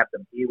we have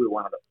them here. We were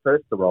one of the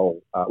first to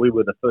roll. We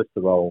were the first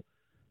to roll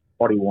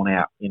body-worn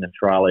out in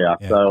Australia.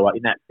 Yeah. So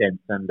in that sense,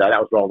 and that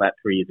was rolled out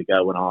 3 years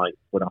ago when I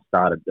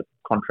started. The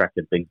contract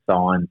had been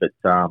signed, but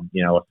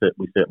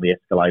we certainly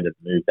escalated and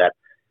moved that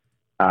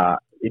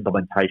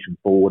implementation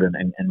forward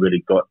and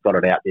really got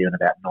it out there in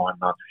about 9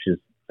 months, which is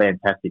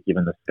fantastic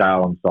given the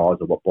scale and size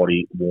of what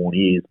body worn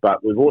is.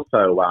 But we've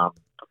also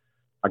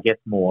I guess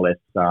more or less,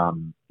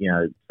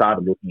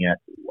 started looking at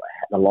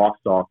the life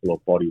cycle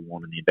of body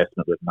worn and the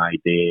investment we've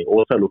made there.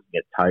 Also looking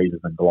at tasers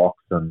and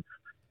Glocks and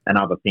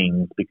other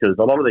things, because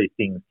a lot of these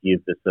things give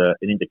us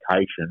an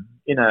indication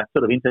in a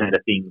sort of Internet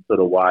of Things sort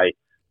of way.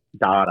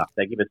 Data.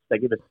 They give us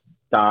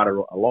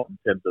data a lot in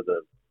terms of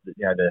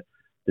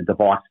the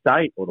device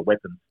state or the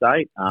weapon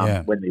state,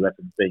 when the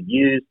weapon's being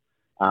used.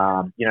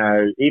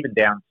 Even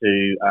down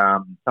to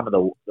some of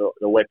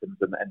the weapons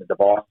and the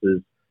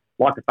devices,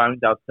 like a phone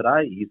does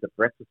today. You use it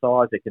for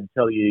exercise. It can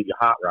tell you your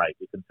heart rate.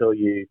 It can tell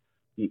you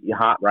your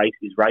heart rate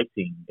is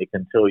racing. It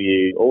can tell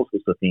you all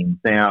sorts of things.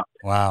 Now,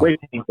 wow. we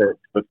think that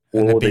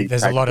before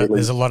there's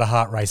a lot of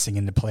heart racing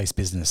in the police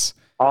business.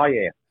 Oh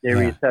yeah,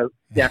 there is. So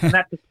from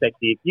that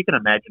perspective, you can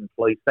imagine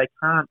police.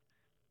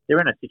 They're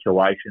in a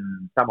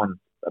situation. Someone's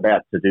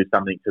about to do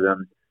something to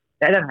them.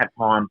 They don't have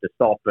time to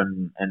stop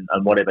and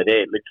whatever.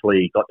 They're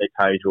literally got their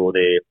taser or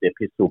their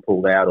pistol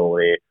pulled out or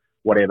their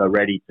whatever,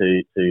 ready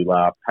to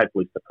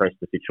hopefully suppress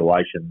the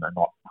situation and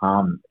not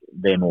harm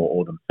them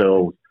or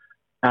themselves.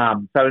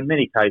 So in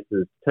many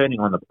cases, turning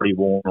on the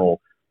body-worn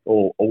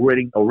or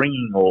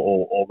ringing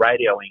or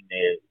radioing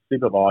their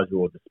supervisor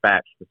or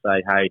dispatch to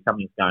say, hey,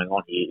 something's going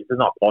on here, this is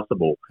not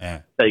possible.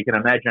 Yeah. So you can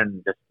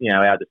imagine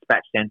our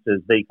dispatch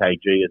centres,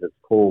 VKG as it's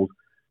called,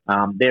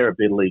 their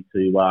ability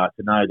to know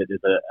that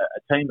there's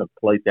a team of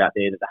police out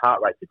there that the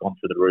heart rates have gone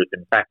through the roof.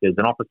 In fact, there's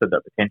an officer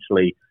that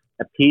potentially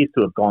appears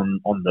to have gone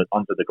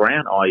onto the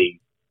ground, i.e.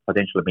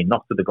 potentially been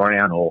knocked to the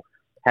ground or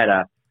had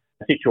a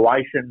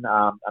situation,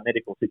 a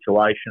medical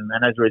situation,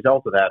 and as a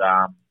result of that,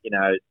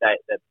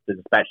 the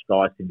dispatch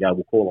guys can go,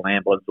 we'll call an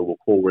ambulance or we'll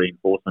call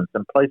reinforcements,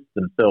 and police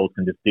themselves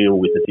can just deal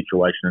with the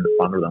situation in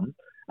front of them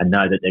and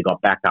know that they've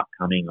got backup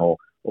coming or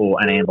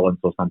an ambulance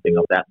or something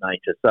of that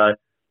nature. So,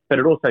 but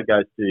it also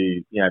goes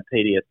to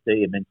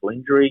PTSD and mental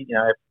injury.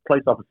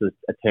 Police officers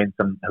attend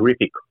some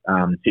horrific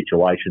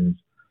situations,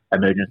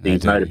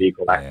 emergencies, motor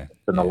vehicle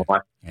accidents and the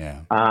like.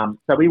 Yeah.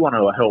 So we want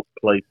to help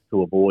police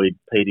to avoid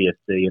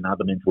PTSD and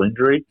other mental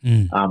injury,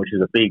 which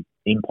is a big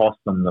impost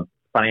on them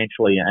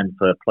financially and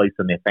for police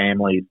and their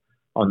families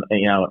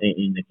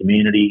in the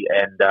community.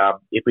 And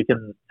if we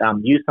can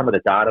use some of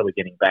the data we're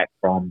getting back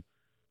from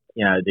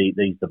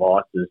these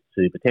devices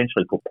to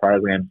potentially put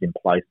programs in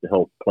place to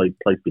help police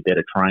be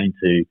better trained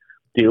to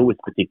deal with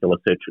particular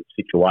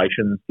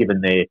situations,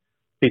 given their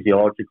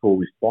physiological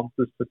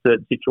responses to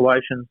certain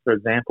situations, for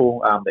example,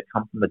 that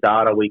come from the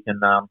data, we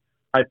can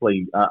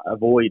hopefully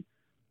avoid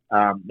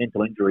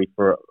mental injury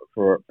for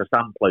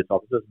some police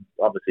officers.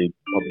 Obviously,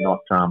 probably not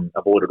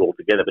avoid it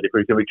altogether, but if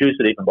we can reduce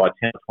it even by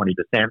 10 or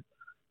 20%,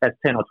 that's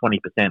 10 or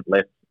 20%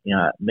 less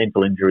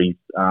mental injuries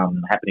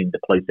happening to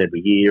police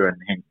every year, and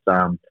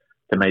hence,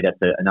 to me, that's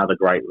another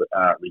great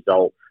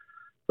result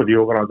for the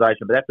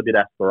organisation. But that's a bit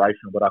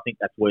aspirational, but I think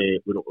that's where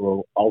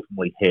we'll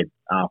ultimately head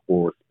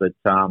for us. But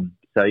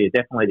so yeah,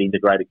 definitely the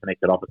integrated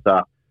connected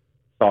officer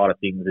side of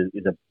things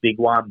is a big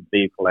one,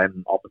 vehicle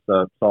and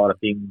officer side of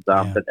things.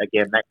 But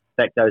again,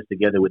 that goes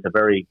together with a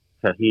very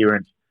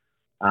coherent,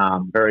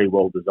 very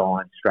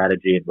well-designed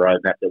strategy and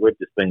roadmap that we've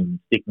just been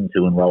sticking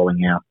to and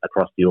rolling out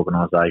across the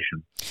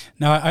organisation.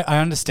 Now, I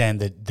understand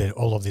that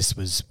all of this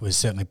was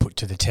certainly put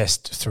to the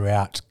test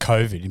throughout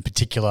COVID, in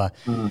particular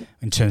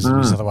in terms of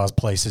New South Wales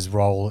Police's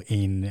role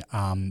in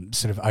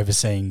sort of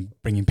overseeing,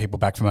 bringing people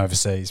back from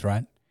overseas,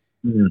 right?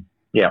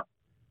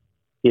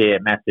 Yeah,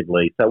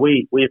 massively. So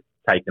we've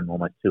taken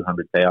almost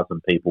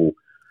 200,000 people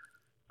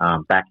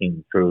back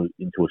into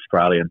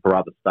Australia and for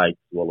other states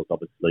as well as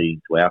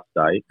obviously into our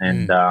state.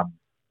 And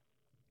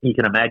you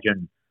can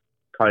imagine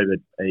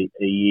COVID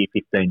a year,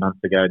 15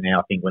 months ago now,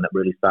 I think when it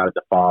really started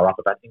to fire up.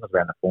 I think it was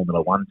around the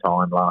Formula One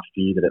time last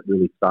year that it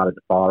really started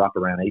to fire up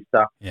around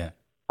Easter. Yeah.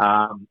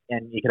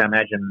 And you can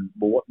imagine,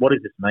 well, what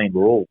does this mean?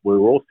 We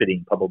were all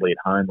sitting probably at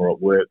home or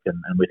at work and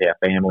with our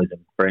families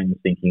and friends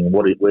thinking,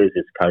 where's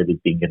this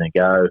COVID thing going to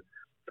go?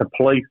 For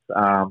police,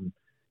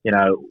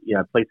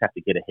 police have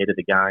to get ahead of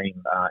the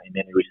game in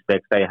many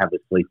respects. They have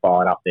obviously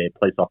fired up their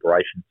police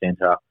operations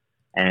centre,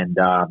 and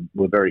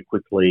we're very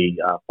quickly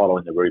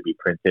following the Ruby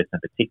Princess in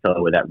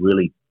particular, where that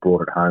really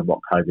brought it home what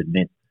COVID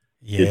meant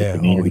to the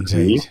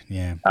community.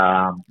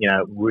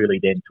 Really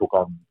then took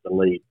on the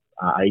lead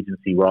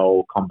agency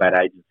role, combat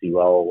agency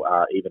role,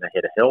 even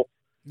ahead of health.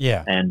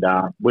 Yeah, and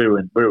we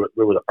were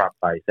the front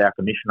face. Our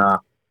commissioner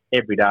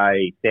every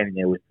day standing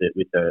there with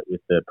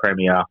the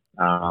premier.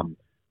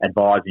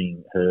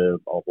 Advising her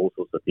of all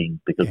sorts of things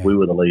because we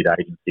were the lead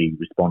agency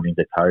responding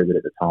to COVID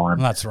at the time.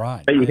 Well, that's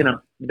right. But you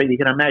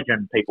can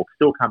imagine people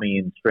still coming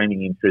in,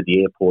 streaming in through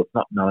the airports,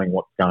 not knowing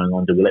what's going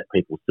on. Do we let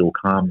people still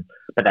come?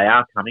 But they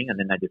are coming, and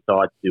then they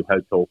decide to do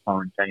hotel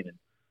quarantine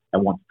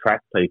and want to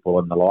track people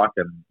and the like,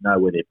 and know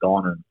where they've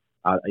gone, and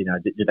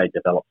do they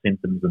develop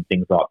symptoms and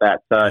things like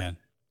that. So,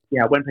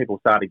 when people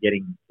started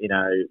getting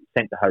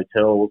sent to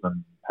hotels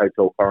and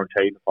hotel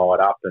quarantine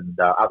fired up, and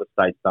other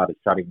states started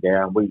shutting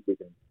down, we can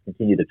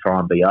continue to try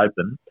and be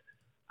open.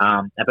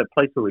 But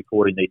police were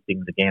recording these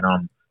things again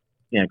on,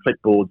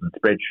 clipboards and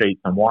spreadsheets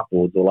and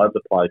whiteboards all over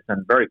the place.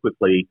 And very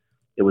quickly,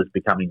 it was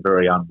becoming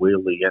very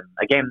unwieldy. And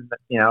again,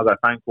 I got a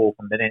phone call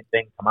from the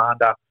then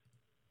commander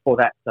for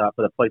that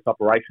for the police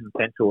operations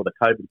centre, or the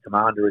COVID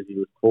commander as he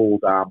was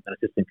called, an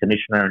assistant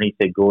commissioner, and he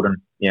said,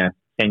 "Gordon,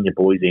 send your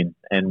boys in."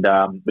 And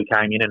we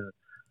came in, and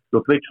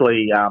look,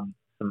 literally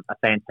a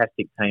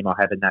fantastic team I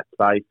have in that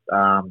space.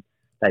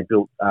 They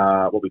built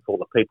what we call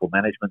the people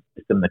management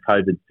system, the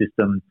COVID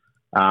system,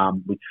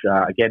 which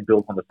again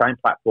built on the same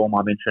platform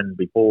I mentioned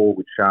before,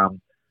 which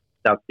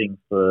does things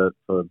for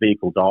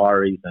vehicle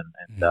diaries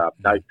and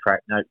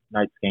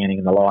note scanning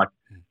and the like.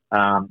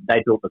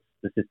 They built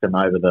the system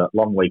over the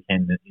long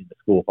weekend in the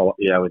school,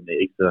 in the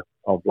Easter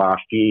of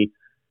last year,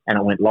 and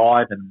it went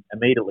live. And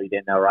immediately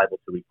then they were able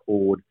to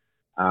record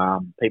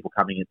people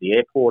coming at the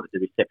airport, at the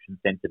reception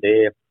centre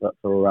there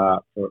for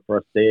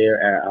us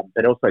there,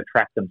 but also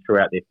track them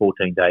throughout their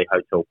 14-day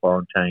hotel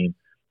quarantine,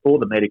 all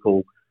the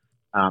medical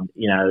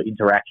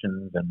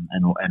interactions and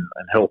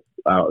health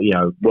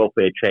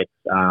welfare checks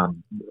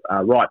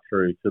right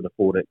through to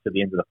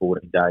the end of the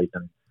 14 days,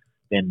 and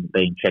then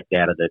being checked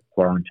out of the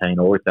quarantine,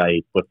 or if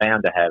they were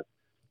found to have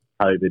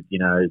COVID,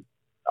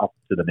 off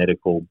to the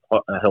medical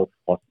health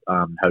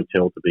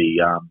hotel to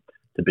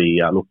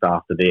be looked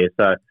after there.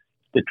 So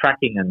the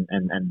tracking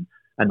and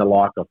the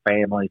like of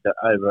families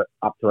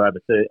up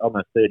to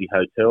almost 30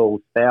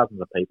 hotels, thousands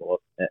of people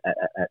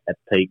at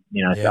peak,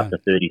 up to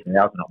 30,000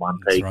 at one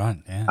peak. That's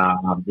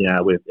right,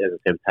 yeah. We've, as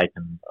I said,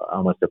 taken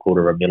almost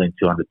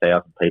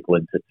 250,000 people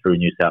through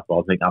New South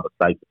Wales. I think other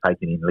states have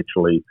taken in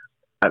literally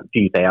a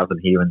few thousand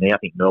here and there. I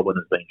think Melbourne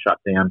has been shut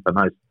down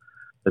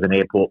as an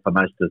airport for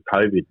most of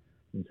COVID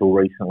until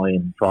recently,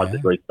 and tried to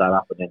restart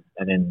up and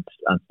then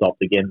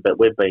stopped again. But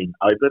we've been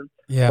open.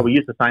 Yeah. So we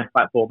use the same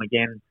platform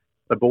again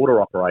for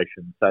border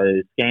operations.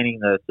 So scanning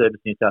the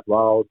Service New South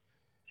Wales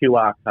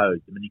QR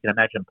codes. I mean, you can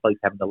imagine police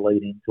having to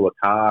lead into a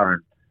car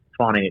and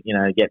trying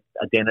to, get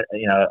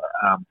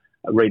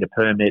read a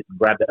permit and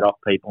grab that off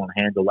people and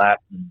handle that,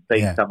 and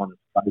seeing someone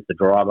as the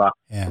driver.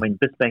 Yeah. I mean,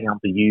 just being able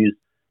to use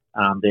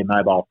their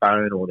mobile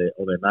phone or their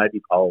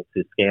mobile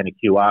to scan a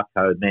QR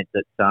code meant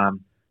that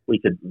we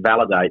could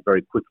validate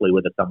very quickly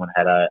whether someone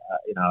had a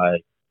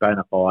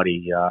bona fide,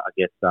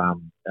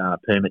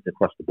 permit to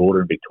cross the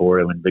border in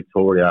Victoria. When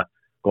Victoria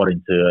got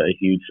into a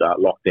huge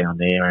lockdown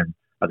there, and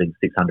I think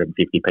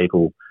 650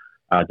 people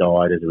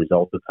died as a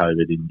result of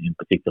COVID, in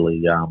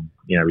particularly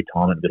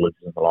retirement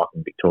villages and the like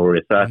in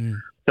Victoria.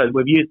 So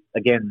we've used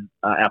again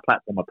our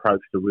platform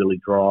approach to really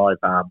drive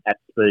at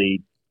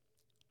speed,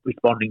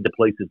 responding to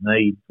police's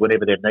needs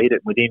whenever they're needed.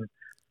 Within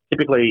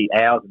typically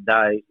hours and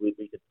days, we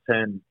could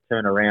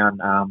turn around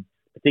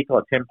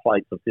particular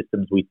templates of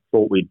systems we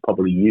thought we'd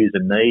probably use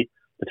and need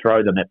to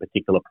throw them at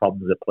particular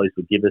problems that police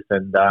would give us.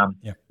 And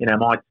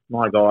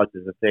my guys,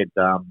 as I said,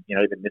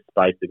 even this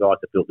space, the guys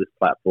that built this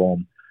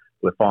platform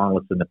were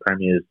finalists in the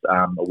Premier's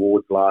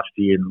awards last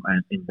year,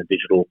 and in the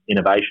digital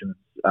innovation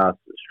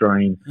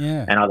stream,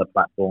 and other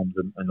platforms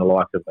and the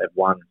like have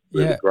won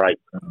really great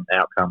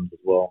outcomes as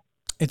well.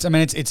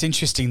 It's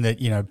interesting that,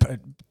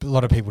 a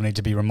lot of people need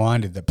to be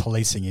reminded that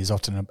policing is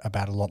often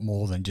about a lot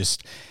more than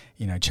just,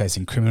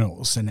 chasing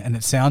criminals. And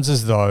it sounds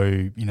as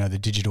though, the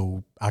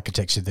digital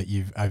architecture that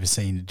you've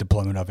overseen the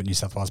deployment of at New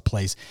South Wales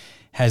Police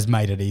has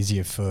made it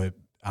easier for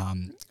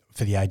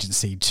the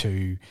agency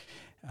to,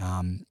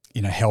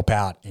 help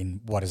out in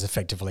what is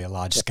effectively a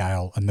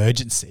large-scale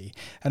emergency.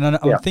 And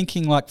I'm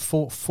thinking, like,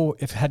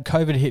 if had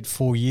COVID hit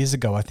 4 years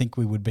ago, I think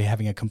we would be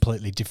having a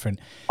completely different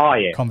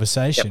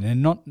conversation.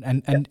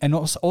 And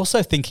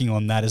also thinking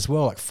on that as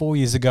well. Like 4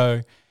 years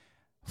ago,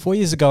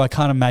 I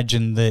can't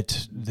imagine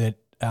that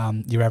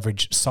your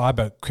average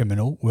cyber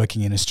criminal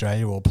working in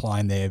Australia or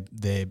applying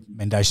their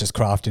mendacious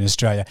craft in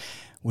Australia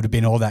would have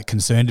been all that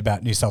concerned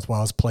about New South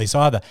Wales Police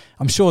either.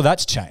 I'm sure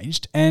that's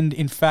changed. And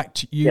in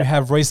fact, you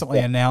have recently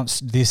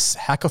announced this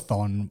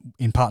hackathon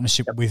in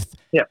partnership with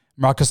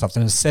Microsoft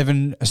and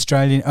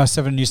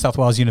 7 New South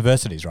Wales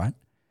universities, right?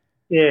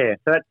 Yeah,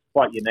 so that's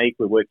quite unique.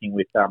 We're working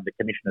with the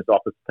Commissioner's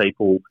Office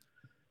people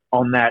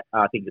on that.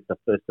 I think it's the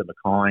first of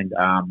a kind.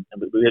 And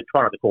we're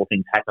trying to call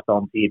things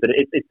hackathons here, but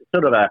it's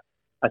sort of a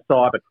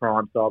cyber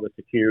crime, cyber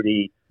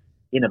security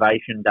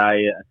Innovation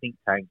Day, a think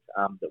tank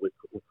that we're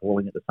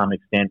calling it to some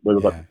extent, where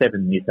we've got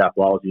 7 New South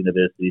Wales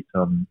universities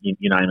from, you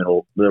name it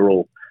all. They're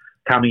all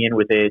coming in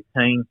with their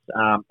teams,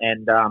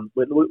 and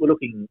we're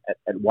looking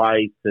at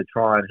ways to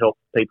try and help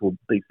people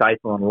be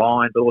safer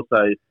online, but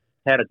also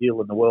how to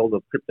deal in the world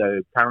of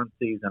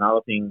cryptocurrencies and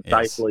other things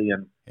safely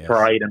and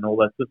trade and all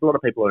that. There's a lot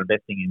of people are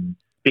investing in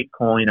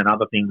Bitcoin and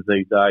other things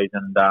these days,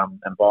 and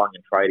buying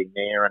and trading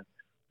there, and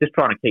just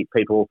trying to keep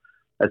people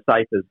as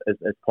safe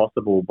as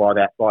possible by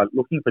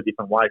looking for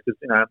different ways. Because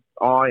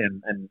I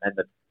and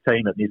the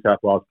team at New South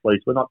Wales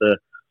Police, we're not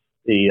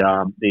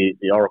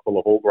the oracle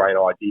of all great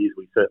ideas.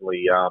 We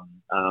certainly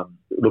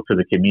look to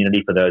the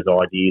community for those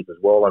ideas as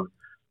well,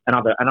 and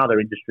other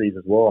industries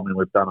as well. I mean,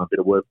 we've done a bit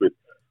of work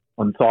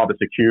on cyber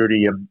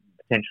security and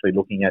potentially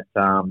looking at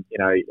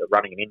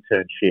running an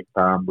internship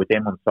with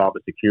them on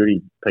cyber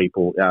security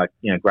people,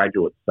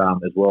 graduates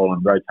as well,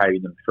 and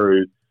rotating them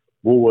through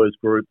Woolworths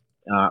Group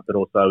but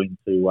also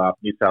into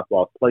New South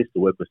Wales Police to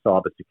work with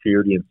cyber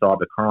security and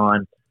cyber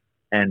crime.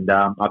 And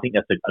I think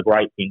that's a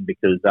great thing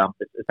because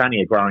it's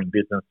only a growing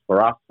business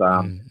for us.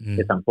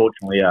 It's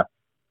unfortunately a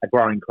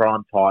growing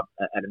crime type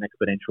at an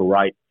exponential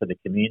rate for the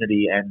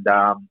community. And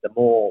the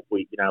more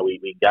we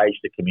engage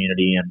the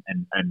community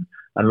and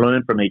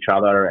learn from each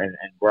other and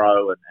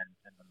grow and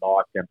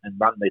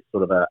run this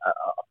sort of a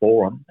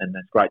forum. And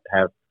it's great to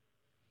have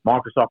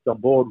Microsoft on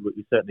board.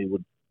 We certainly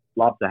would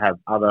love to have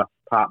other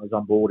partners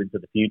on board into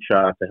the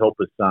future to help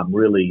us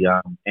really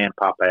amp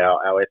up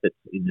our efforts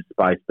in this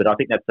space. But I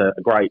think that's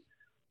a great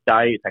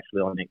day. It's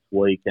actually on next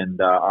week,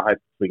 and I hope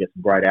we get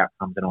some great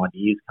outcomes and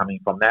ideas coming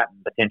from that,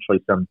 and potentially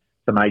some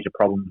major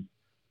problems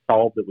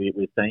solved that we're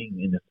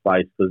seeing in this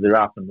space, because there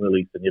are some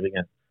really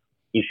significant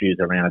issues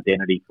around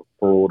identity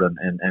fraud and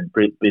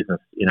business,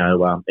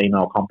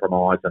 email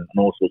compromise and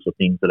all sorts of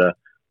things that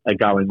are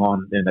going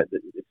on. And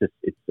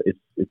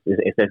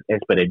it's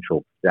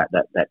exponential,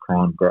 that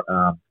crime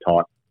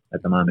type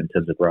at the moment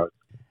in terms of growth.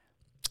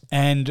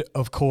 And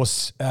of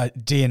course,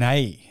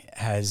 DNA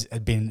has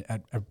been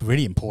a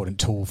really important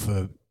tool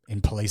in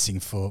policing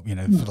for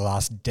the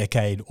last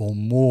decade or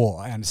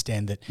more. I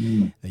understand that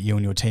you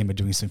and your team are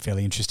doing some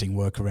fairly interesting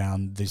work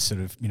around this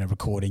sort of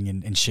recording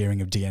and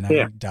sharing of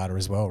DNA data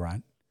as well,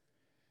 right?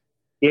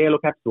 Yeah,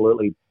 look,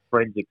 absolutely.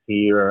 Forensics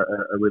here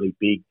are really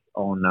big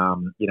on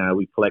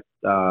we collect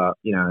all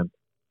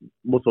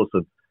sorts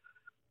of,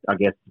 I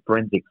guess,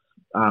 forensics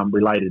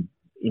related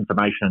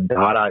information and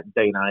data.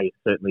 DNA is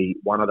certainly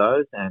one of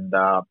those, and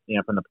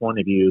from the point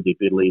of view of the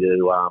ability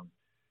to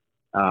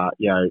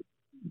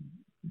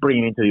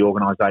bring it into the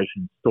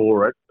organisation,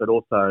 store it, but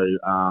also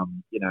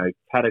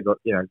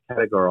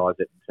categorise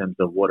it in terms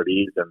of what it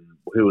is and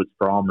who it's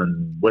from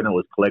and when it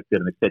was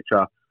collected and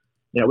etc.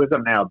 We've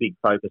got now a big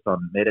focus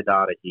on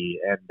metadata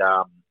here,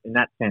 and in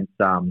that sense,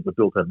 we've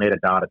built a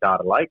metadata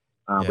data lake.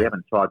 We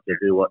haven't tried to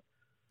do what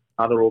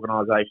other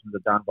organisations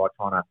have done by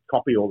trying to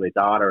copy all their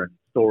data and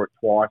store it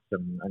twice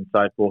and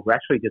so forth. We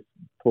actually just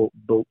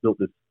built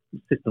this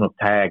system of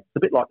tags. It's a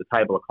bit like the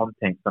table of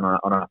contents on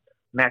a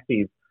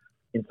massive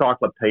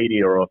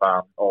encyclopedia of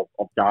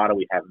data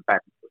we have. In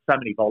fact, so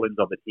many volumes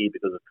of it here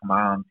because of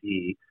commands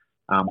here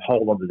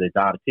hold onto their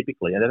data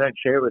typically, and they don't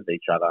share with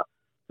each other.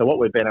 So what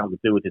we've been able to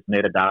do with this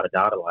metadata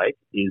data lake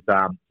is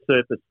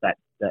surface that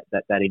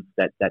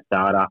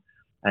data,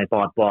 and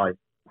by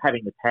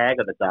having the tag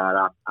of the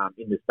data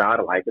in this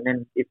data lake, and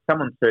then if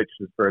someone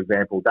searches, for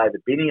example,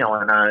 David Binney,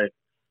 I know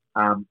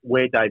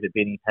where David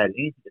Binney's had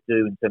anything to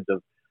do in terms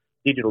of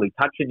digitally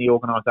touching the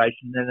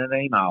organisation in an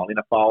email, in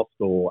a file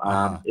store.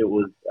 It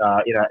was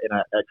in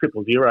a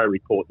 000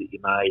 report that you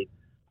made,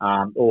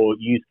 or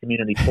use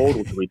community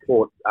portal to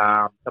report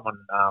someone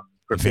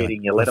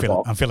repeating your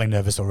letterbox. I'm feeling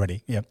nervous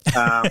already. Yep.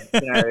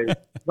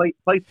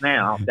 Police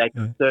now, they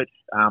can search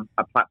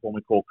a platform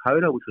we call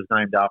Coda, which was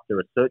named after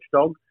a search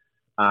dog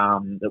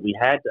that we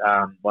had,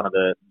 one of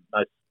the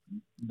most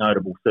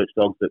notable search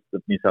dogs that the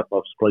New South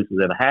Wales Police has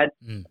ever had.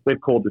 We've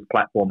called this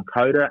platform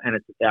Coda, and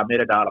it's our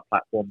metadata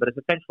platform, but it's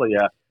essentially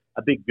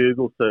a big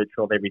Google search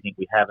of everything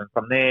we have. And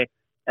from there,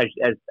 as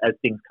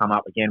things come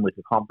up again with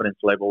the confidence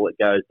level, it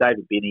goes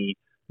David Binney,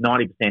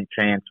 90%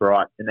 chance,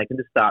 right? And they can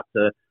just start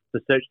to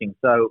search things.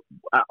 So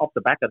off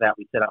the back of that,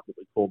 we set up what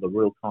we call the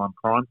Real-Time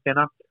Crime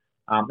Centre.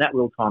 That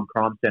Real-Time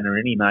Crime Centre,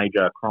 any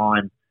major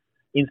crime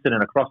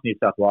incident across New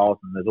South Wales,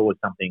 and there's always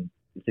something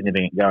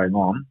significant going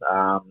on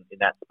in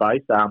that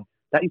space,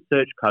 they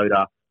search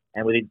Coda,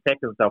 and within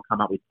seconds they'll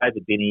come up with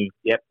David Binney,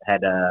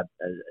 had a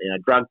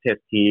drug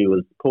test here,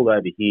 was pulled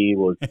over here,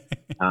 was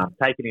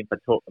taken in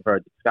for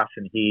a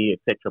discussion here,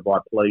 etc., by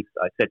police,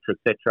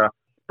 etc.,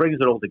 brings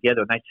it all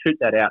together, and they shoot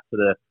that out to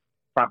the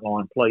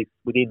frontline police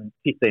within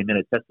 15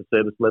 minutes. That's the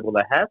service level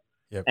they have,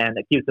 and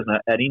it gives them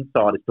an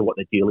insight as to what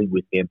they're dealing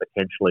with then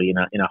potentially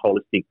in a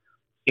holistic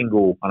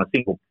on a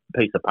single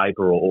piece of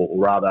paper, or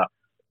rather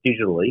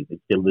digitally.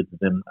 It's delivered to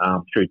them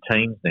through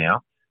Teams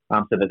now,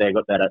 so that they've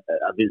got that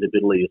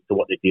visibility as to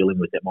what they're dealing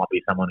with. It might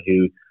be someone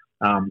who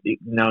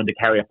known to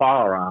carry a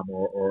firearm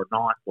or a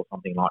knife or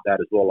something like that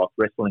as well, like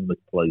wrestling with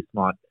police,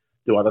 might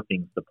do other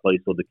things to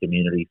police or the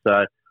community.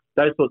 So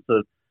those sorts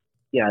of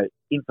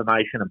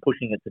information and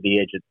pushing it to the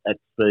edge at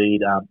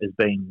speed has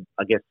been,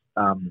 I guess,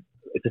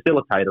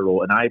 facilitated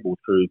or enabled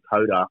through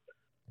Coda,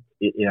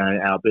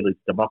 our ability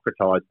to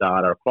democratise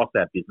data across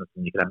our business.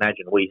 And you can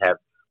imagine we have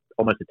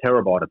almost a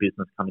terabyte of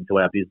business coming to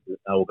our business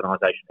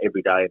organisation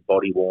every day, and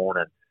body worn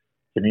and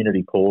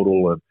community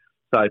portal and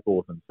so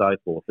forth and so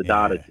forth. The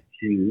data is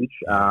huge.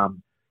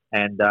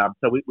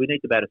 So we need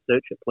to be able to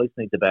search it. Police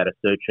need to be able to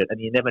search it. And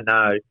you never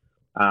know,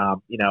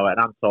 an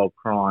unsolved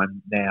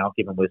crime now,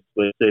 given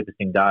we're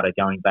surfacing data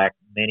going back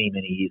many,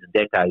 many years and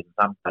decades in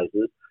some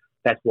cases.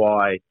 That's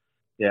why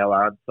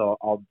our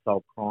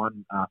unsolved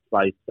crime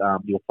space,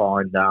 you'll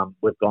find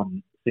we've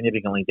gone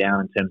significantly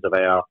down in terms of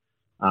our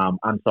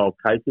unsolved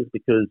cases,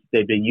 because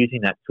they've been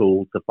using that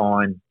tool to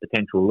find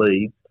potential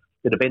leads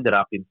that have ended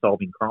up in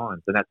solving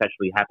crimes. And that's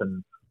actually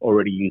happened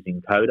already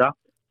using Coda.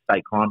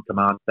 State Crime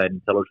Command, State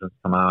Intelligence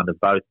Command have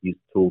both used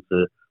the tool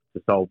to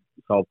solve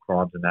solve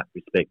crimes in that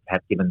respect,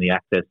 have given the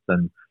access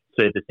and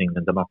surfacing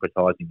and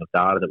democratising of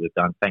data that we've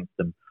done thanks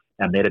to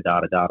our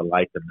metadata, data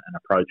lake and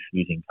approach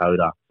using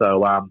Coda.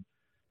 So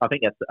I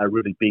think that's a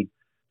really big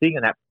thing,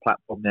 and that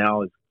platform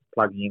now is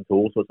plugging into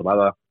all sorts of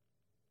other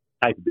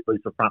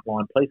capabilities for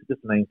frontline police. It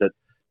just means that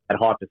at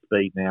hyper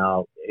speed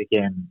now,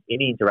 again,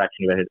 any interaction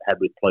you've had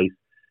with police,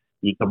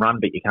 you can run,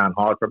 but you can't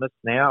hide from us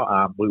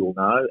now. We will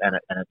know, and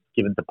it's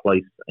given to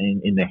police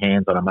in their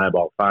hands on a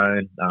mobile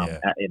phone,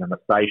 in a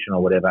station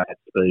or whatever at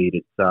speed.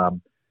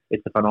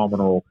 It's a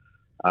phenomenal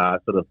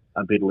sort of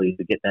ability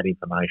to get that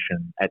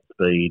information at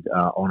speed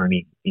on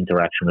any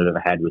interaction we've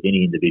ever had with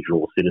any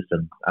individual or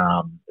citizen,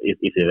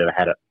 if they've ever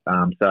had it.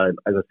 So,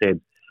 as I said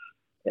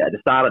at the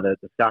start of the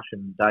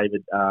discussion,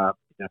 David,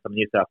 from the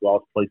New South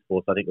Wales Police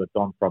Force, I think we've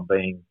gone from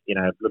being,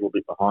 a little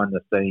bit behind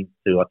the scenes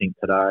to, I think,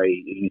 today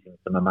using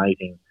some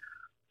amazing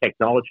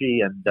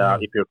technology. And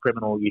if you're a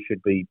criminal, you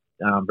should be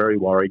very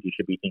worried. You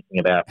should be thinking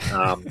about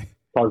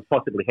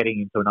possibly heading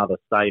into another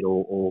state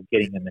or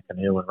getting in the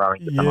canoe and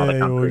rowing to some other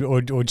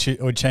country.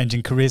 Or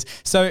changing careers.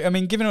 So, I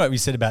mean, given what we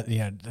said about the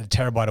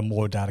terabyte or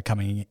more data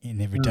coming in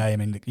every day, I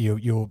mean,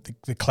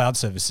 the cloud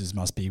services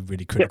must be a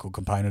really critical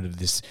component of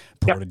this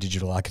broader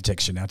digital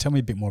architecture. Now, tell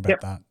me a bit more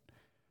about that.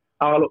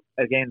 Oh, look,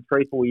 again,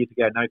 3-4 years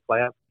ago, no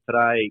cloud.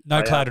 Today,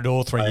 no cloud at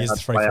all. 4 years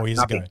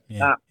ago.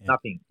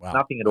 Nothing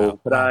at all.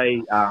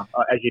 Today,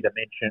 as you'd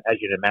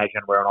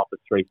imagine, we're on Office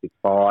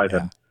 365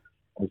 and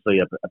obviously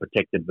a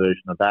protected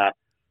version of that.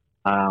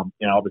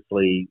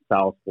 Obviously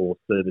Salesforce,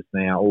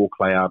 ServiceNow, all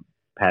cloud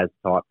PaaS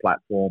type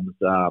platforms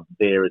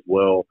there as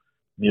well.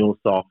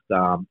 MuleSoft,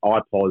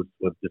 iPOS,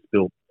 we've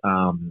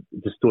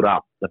just stood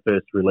up the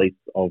first release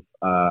of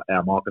our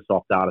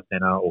Microsoft data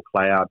center or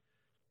cloud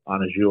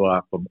on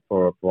Azure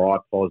for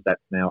iPOS. That's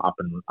now up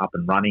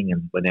and running,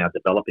 and we're now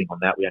developing on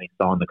that. We only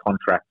signed the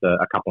contract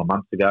a couple of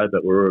months ago,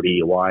 but we're already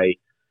away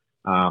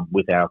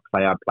with our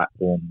cloud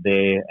platform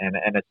there,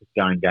 and it's just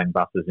going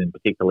gangbusters, and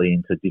particularly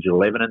into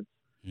digital evidence.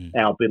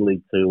 Our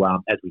ability to,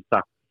 as we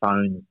suck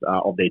phones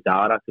of their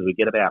data, because we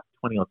get about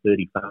 20 or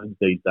 30 phones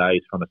these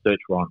days from a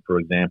search warrant, for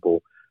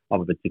example,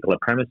 of a particular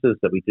premises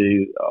that we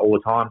do all the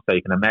time. So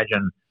you can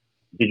imagine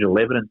digital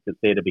evidence that's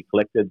there to be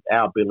collected.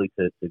 Our ability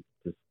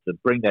to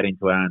bring that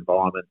into our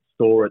environment,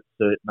 store it,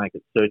 make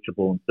it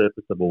searchable and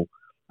surfaceable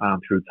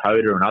through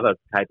Coda and other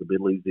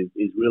capabilities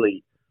is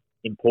really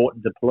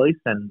important to police,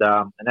 and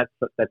that's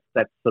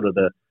sort of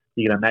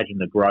you can imagine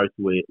the growth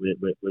we're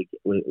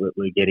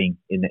getting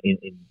in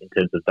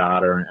terms of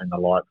data and the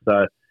like.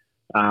 So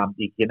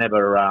you can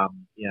never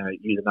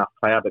use enough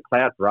cloud, but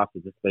cloud for us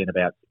has just been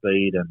about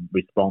speed and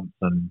response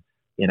and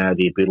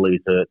the ability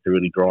to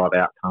really drive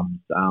outcomes.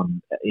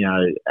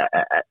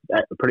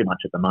 Pretty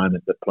much at the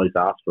moment that police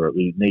ask for it,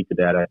 we need to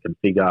be able to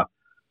configure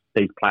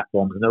these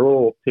platforms, and they're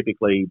all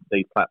typically,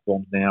 these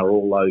platforms now are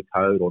all low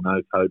code or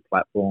no code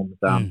platforms.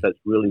 So it's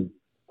really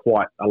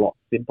quite a lot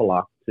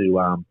simpler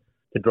to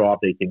drive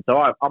these things. So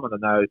I'm under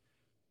no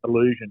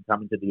illusion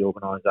coming to the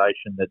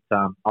organisation that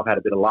I've had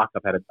a bit of luck.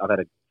 I've had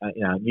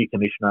a new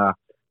commissioner.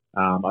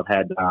 I've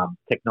had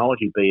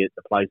technology be at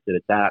the place that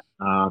it's at,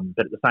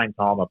 but at the same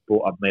time,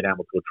 I've been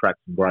able to attract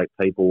some great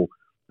people,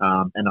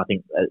 and I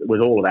think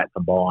with all of that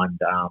combined,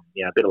 a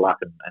bit of luck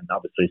and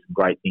obviously some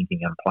great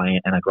thinking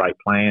and a great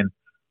plan.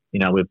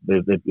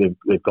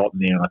 We've gotten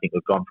there, and I think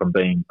we've gone from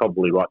being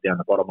probably right down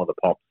the bottom of the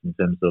pops in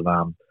terms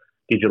of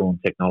digital and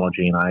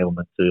technology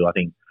enablement to, I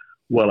think,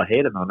 well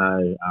ahead. And I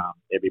know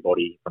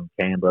everybody from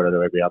Canberra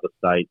to every other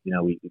state,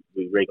 we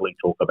regularly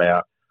talk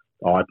about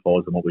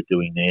iPods and what we're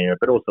doing there,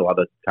 but also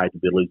other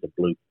capabilities of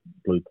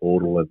Blue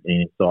Portal and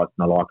Insights and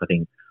the like. I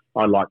think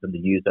I'd like them to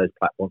use those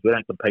platforms. We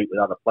don't compete with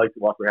other places.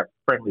 Like we have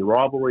friendly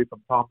rivalry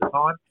from time to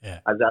time,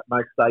 as that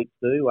most states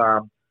do.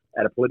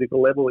 At a political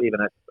level,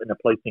 even in a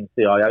policing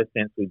CIO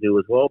sense, we do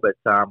as well. But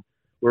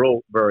we're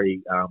all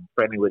very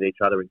friendly with each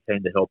other and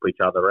keen to help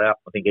each other out.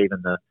 I think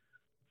even the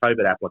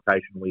COVID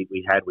application we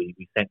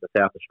sent to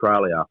South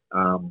Australia.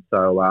 I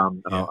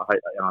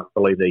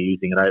believe they're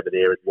using it over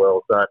there as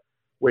well. So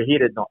we're here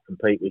to not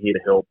compete. We're here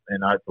to help,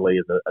 and hopefully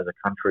as a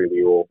country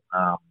we all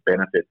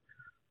benefit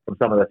from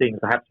some of the things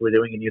perhaps we're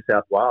doing in New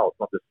South Wales.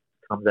 Not just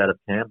comes out of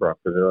Canberra,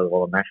 because there are a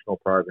lot of national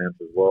programs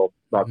as well,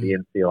 like the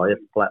NCIS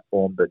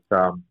platform. But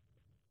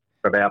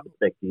from our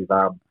perspective,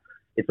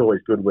 it's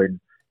always good when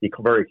you're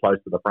very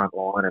close to the front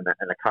line and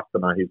a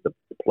customer who's the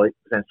police,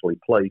 essentially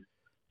police,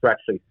 to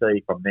actually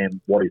see from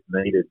them what is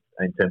needed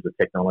in terms of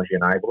technology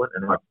enablement.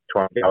 And I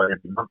try to go every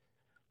month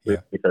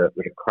with a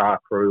car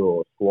crew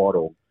or a squad,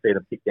 or see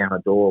them kick down a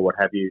door or what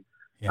have you.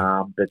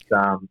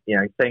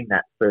 Seeing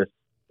that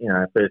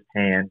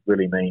firsthand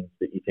really means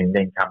that you can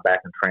then come back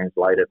and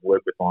translate it and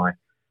work with my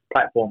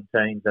platform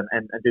teams and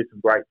do some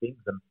great things.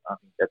 And I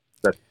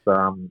think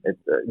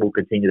we'll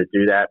continue to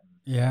do that.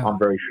 Yeah. I'm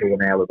very sure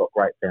now we've got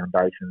great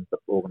foundations. The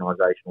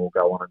organisation will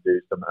go on and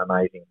do some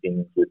amazing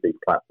things with these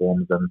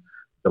platforms and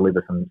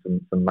deliver some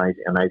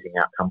amazing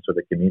outcomes for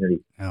the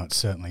community. Oh, it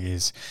certainly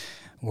is.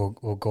 Well,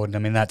 Gordon, I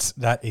mean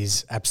that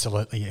is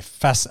absolutely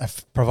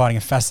providing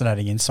a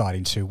fascinating insight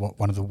into what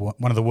one of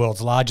the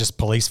world's largest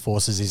police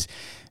forces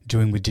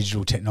doing with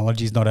digital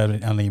technologies, not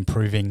only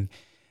improving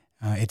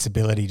its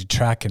ability to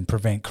track and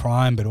prevent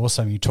crime, but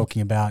also you're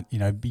talking about,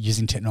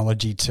 using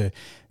technology to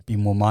be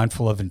more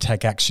mindful of and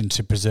take action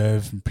to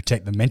preserve and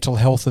protect the mental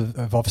health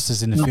of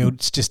officers in the field.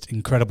 It's just an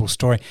incredible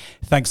story.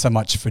 Thanks so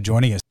much for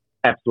joining us.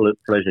 Absolute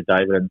pleasure,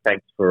 David, and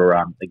thanks for,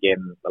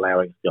 again,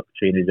 allowing us the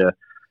opportunity to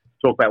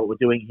talk about what we're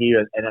doing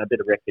here and a bit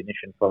of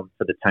recognition for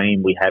the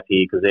team we have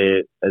here, because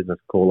they're, as I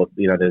call it,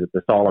 they're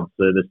the silent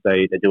service.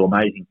 They do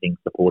amazing things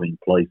supporting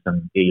police,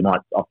 and you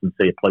might often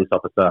see a police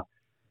officer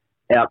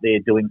out there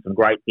doing some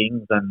great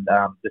things, and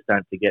just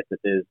don't forget that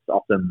there's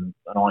often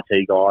an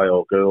IT guy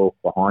or girl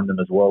behind them,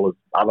 as well as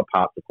other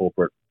parts of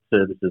corporate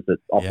services that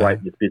operate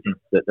in this business.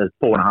 That there's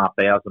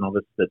 4,500 of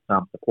us that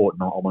support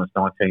almost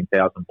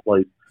 19,000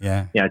 police.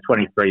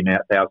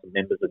 23,000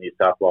 members of New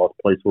South Wales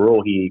Police. We're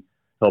all here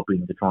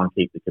helping to try and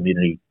keep the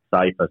community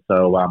safer.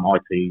 So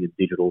IT and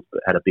digital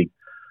had a big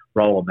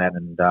role on that,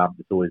 and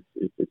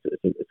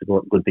it's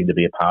a good thing to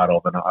be a part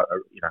of. And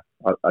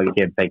I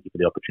again thank you for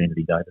the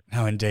opportunity, David.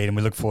 No, indeed, and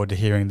we look forward to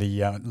hearing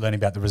learning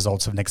about the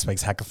results of next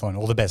week's hackathon.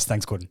 All the best.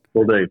 Thanks, Gordon.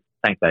 Will do.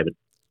 Thanks, David.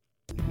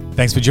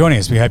 Thanks for joining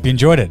us. We hope you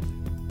enjoyed it.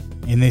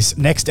 In this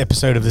next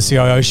episode of the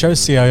CIO Show,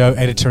 CIO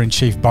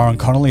Editor-in-Chief Byron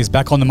Connolly is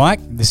back on the mic,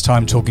 this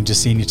time talking to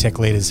senior tech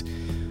leaders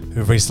who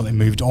have recently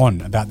moved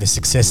on about their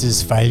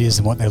successes, failures,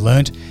 and what they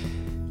learned.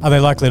 Are they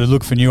likely to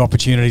look for new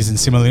opportunities in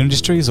similar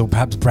industries, or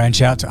perhaps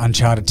branch out to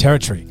uncharted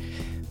territory?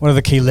 What are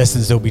the key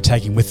lessons they'll be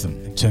taking with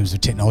them in terms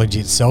of technology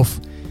itself,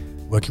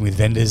 working with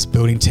vendors,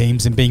 building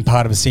teams, and being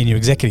part of a senior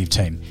executive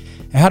team?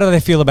 And how do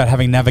they feel about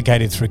having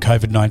navigated through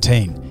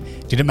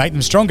COVID-19? Did it make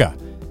them stronger?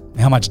 And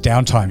how much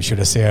downtime should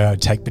a CIO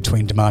take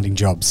between demanding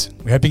jobs?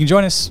 We hope you can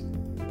join us.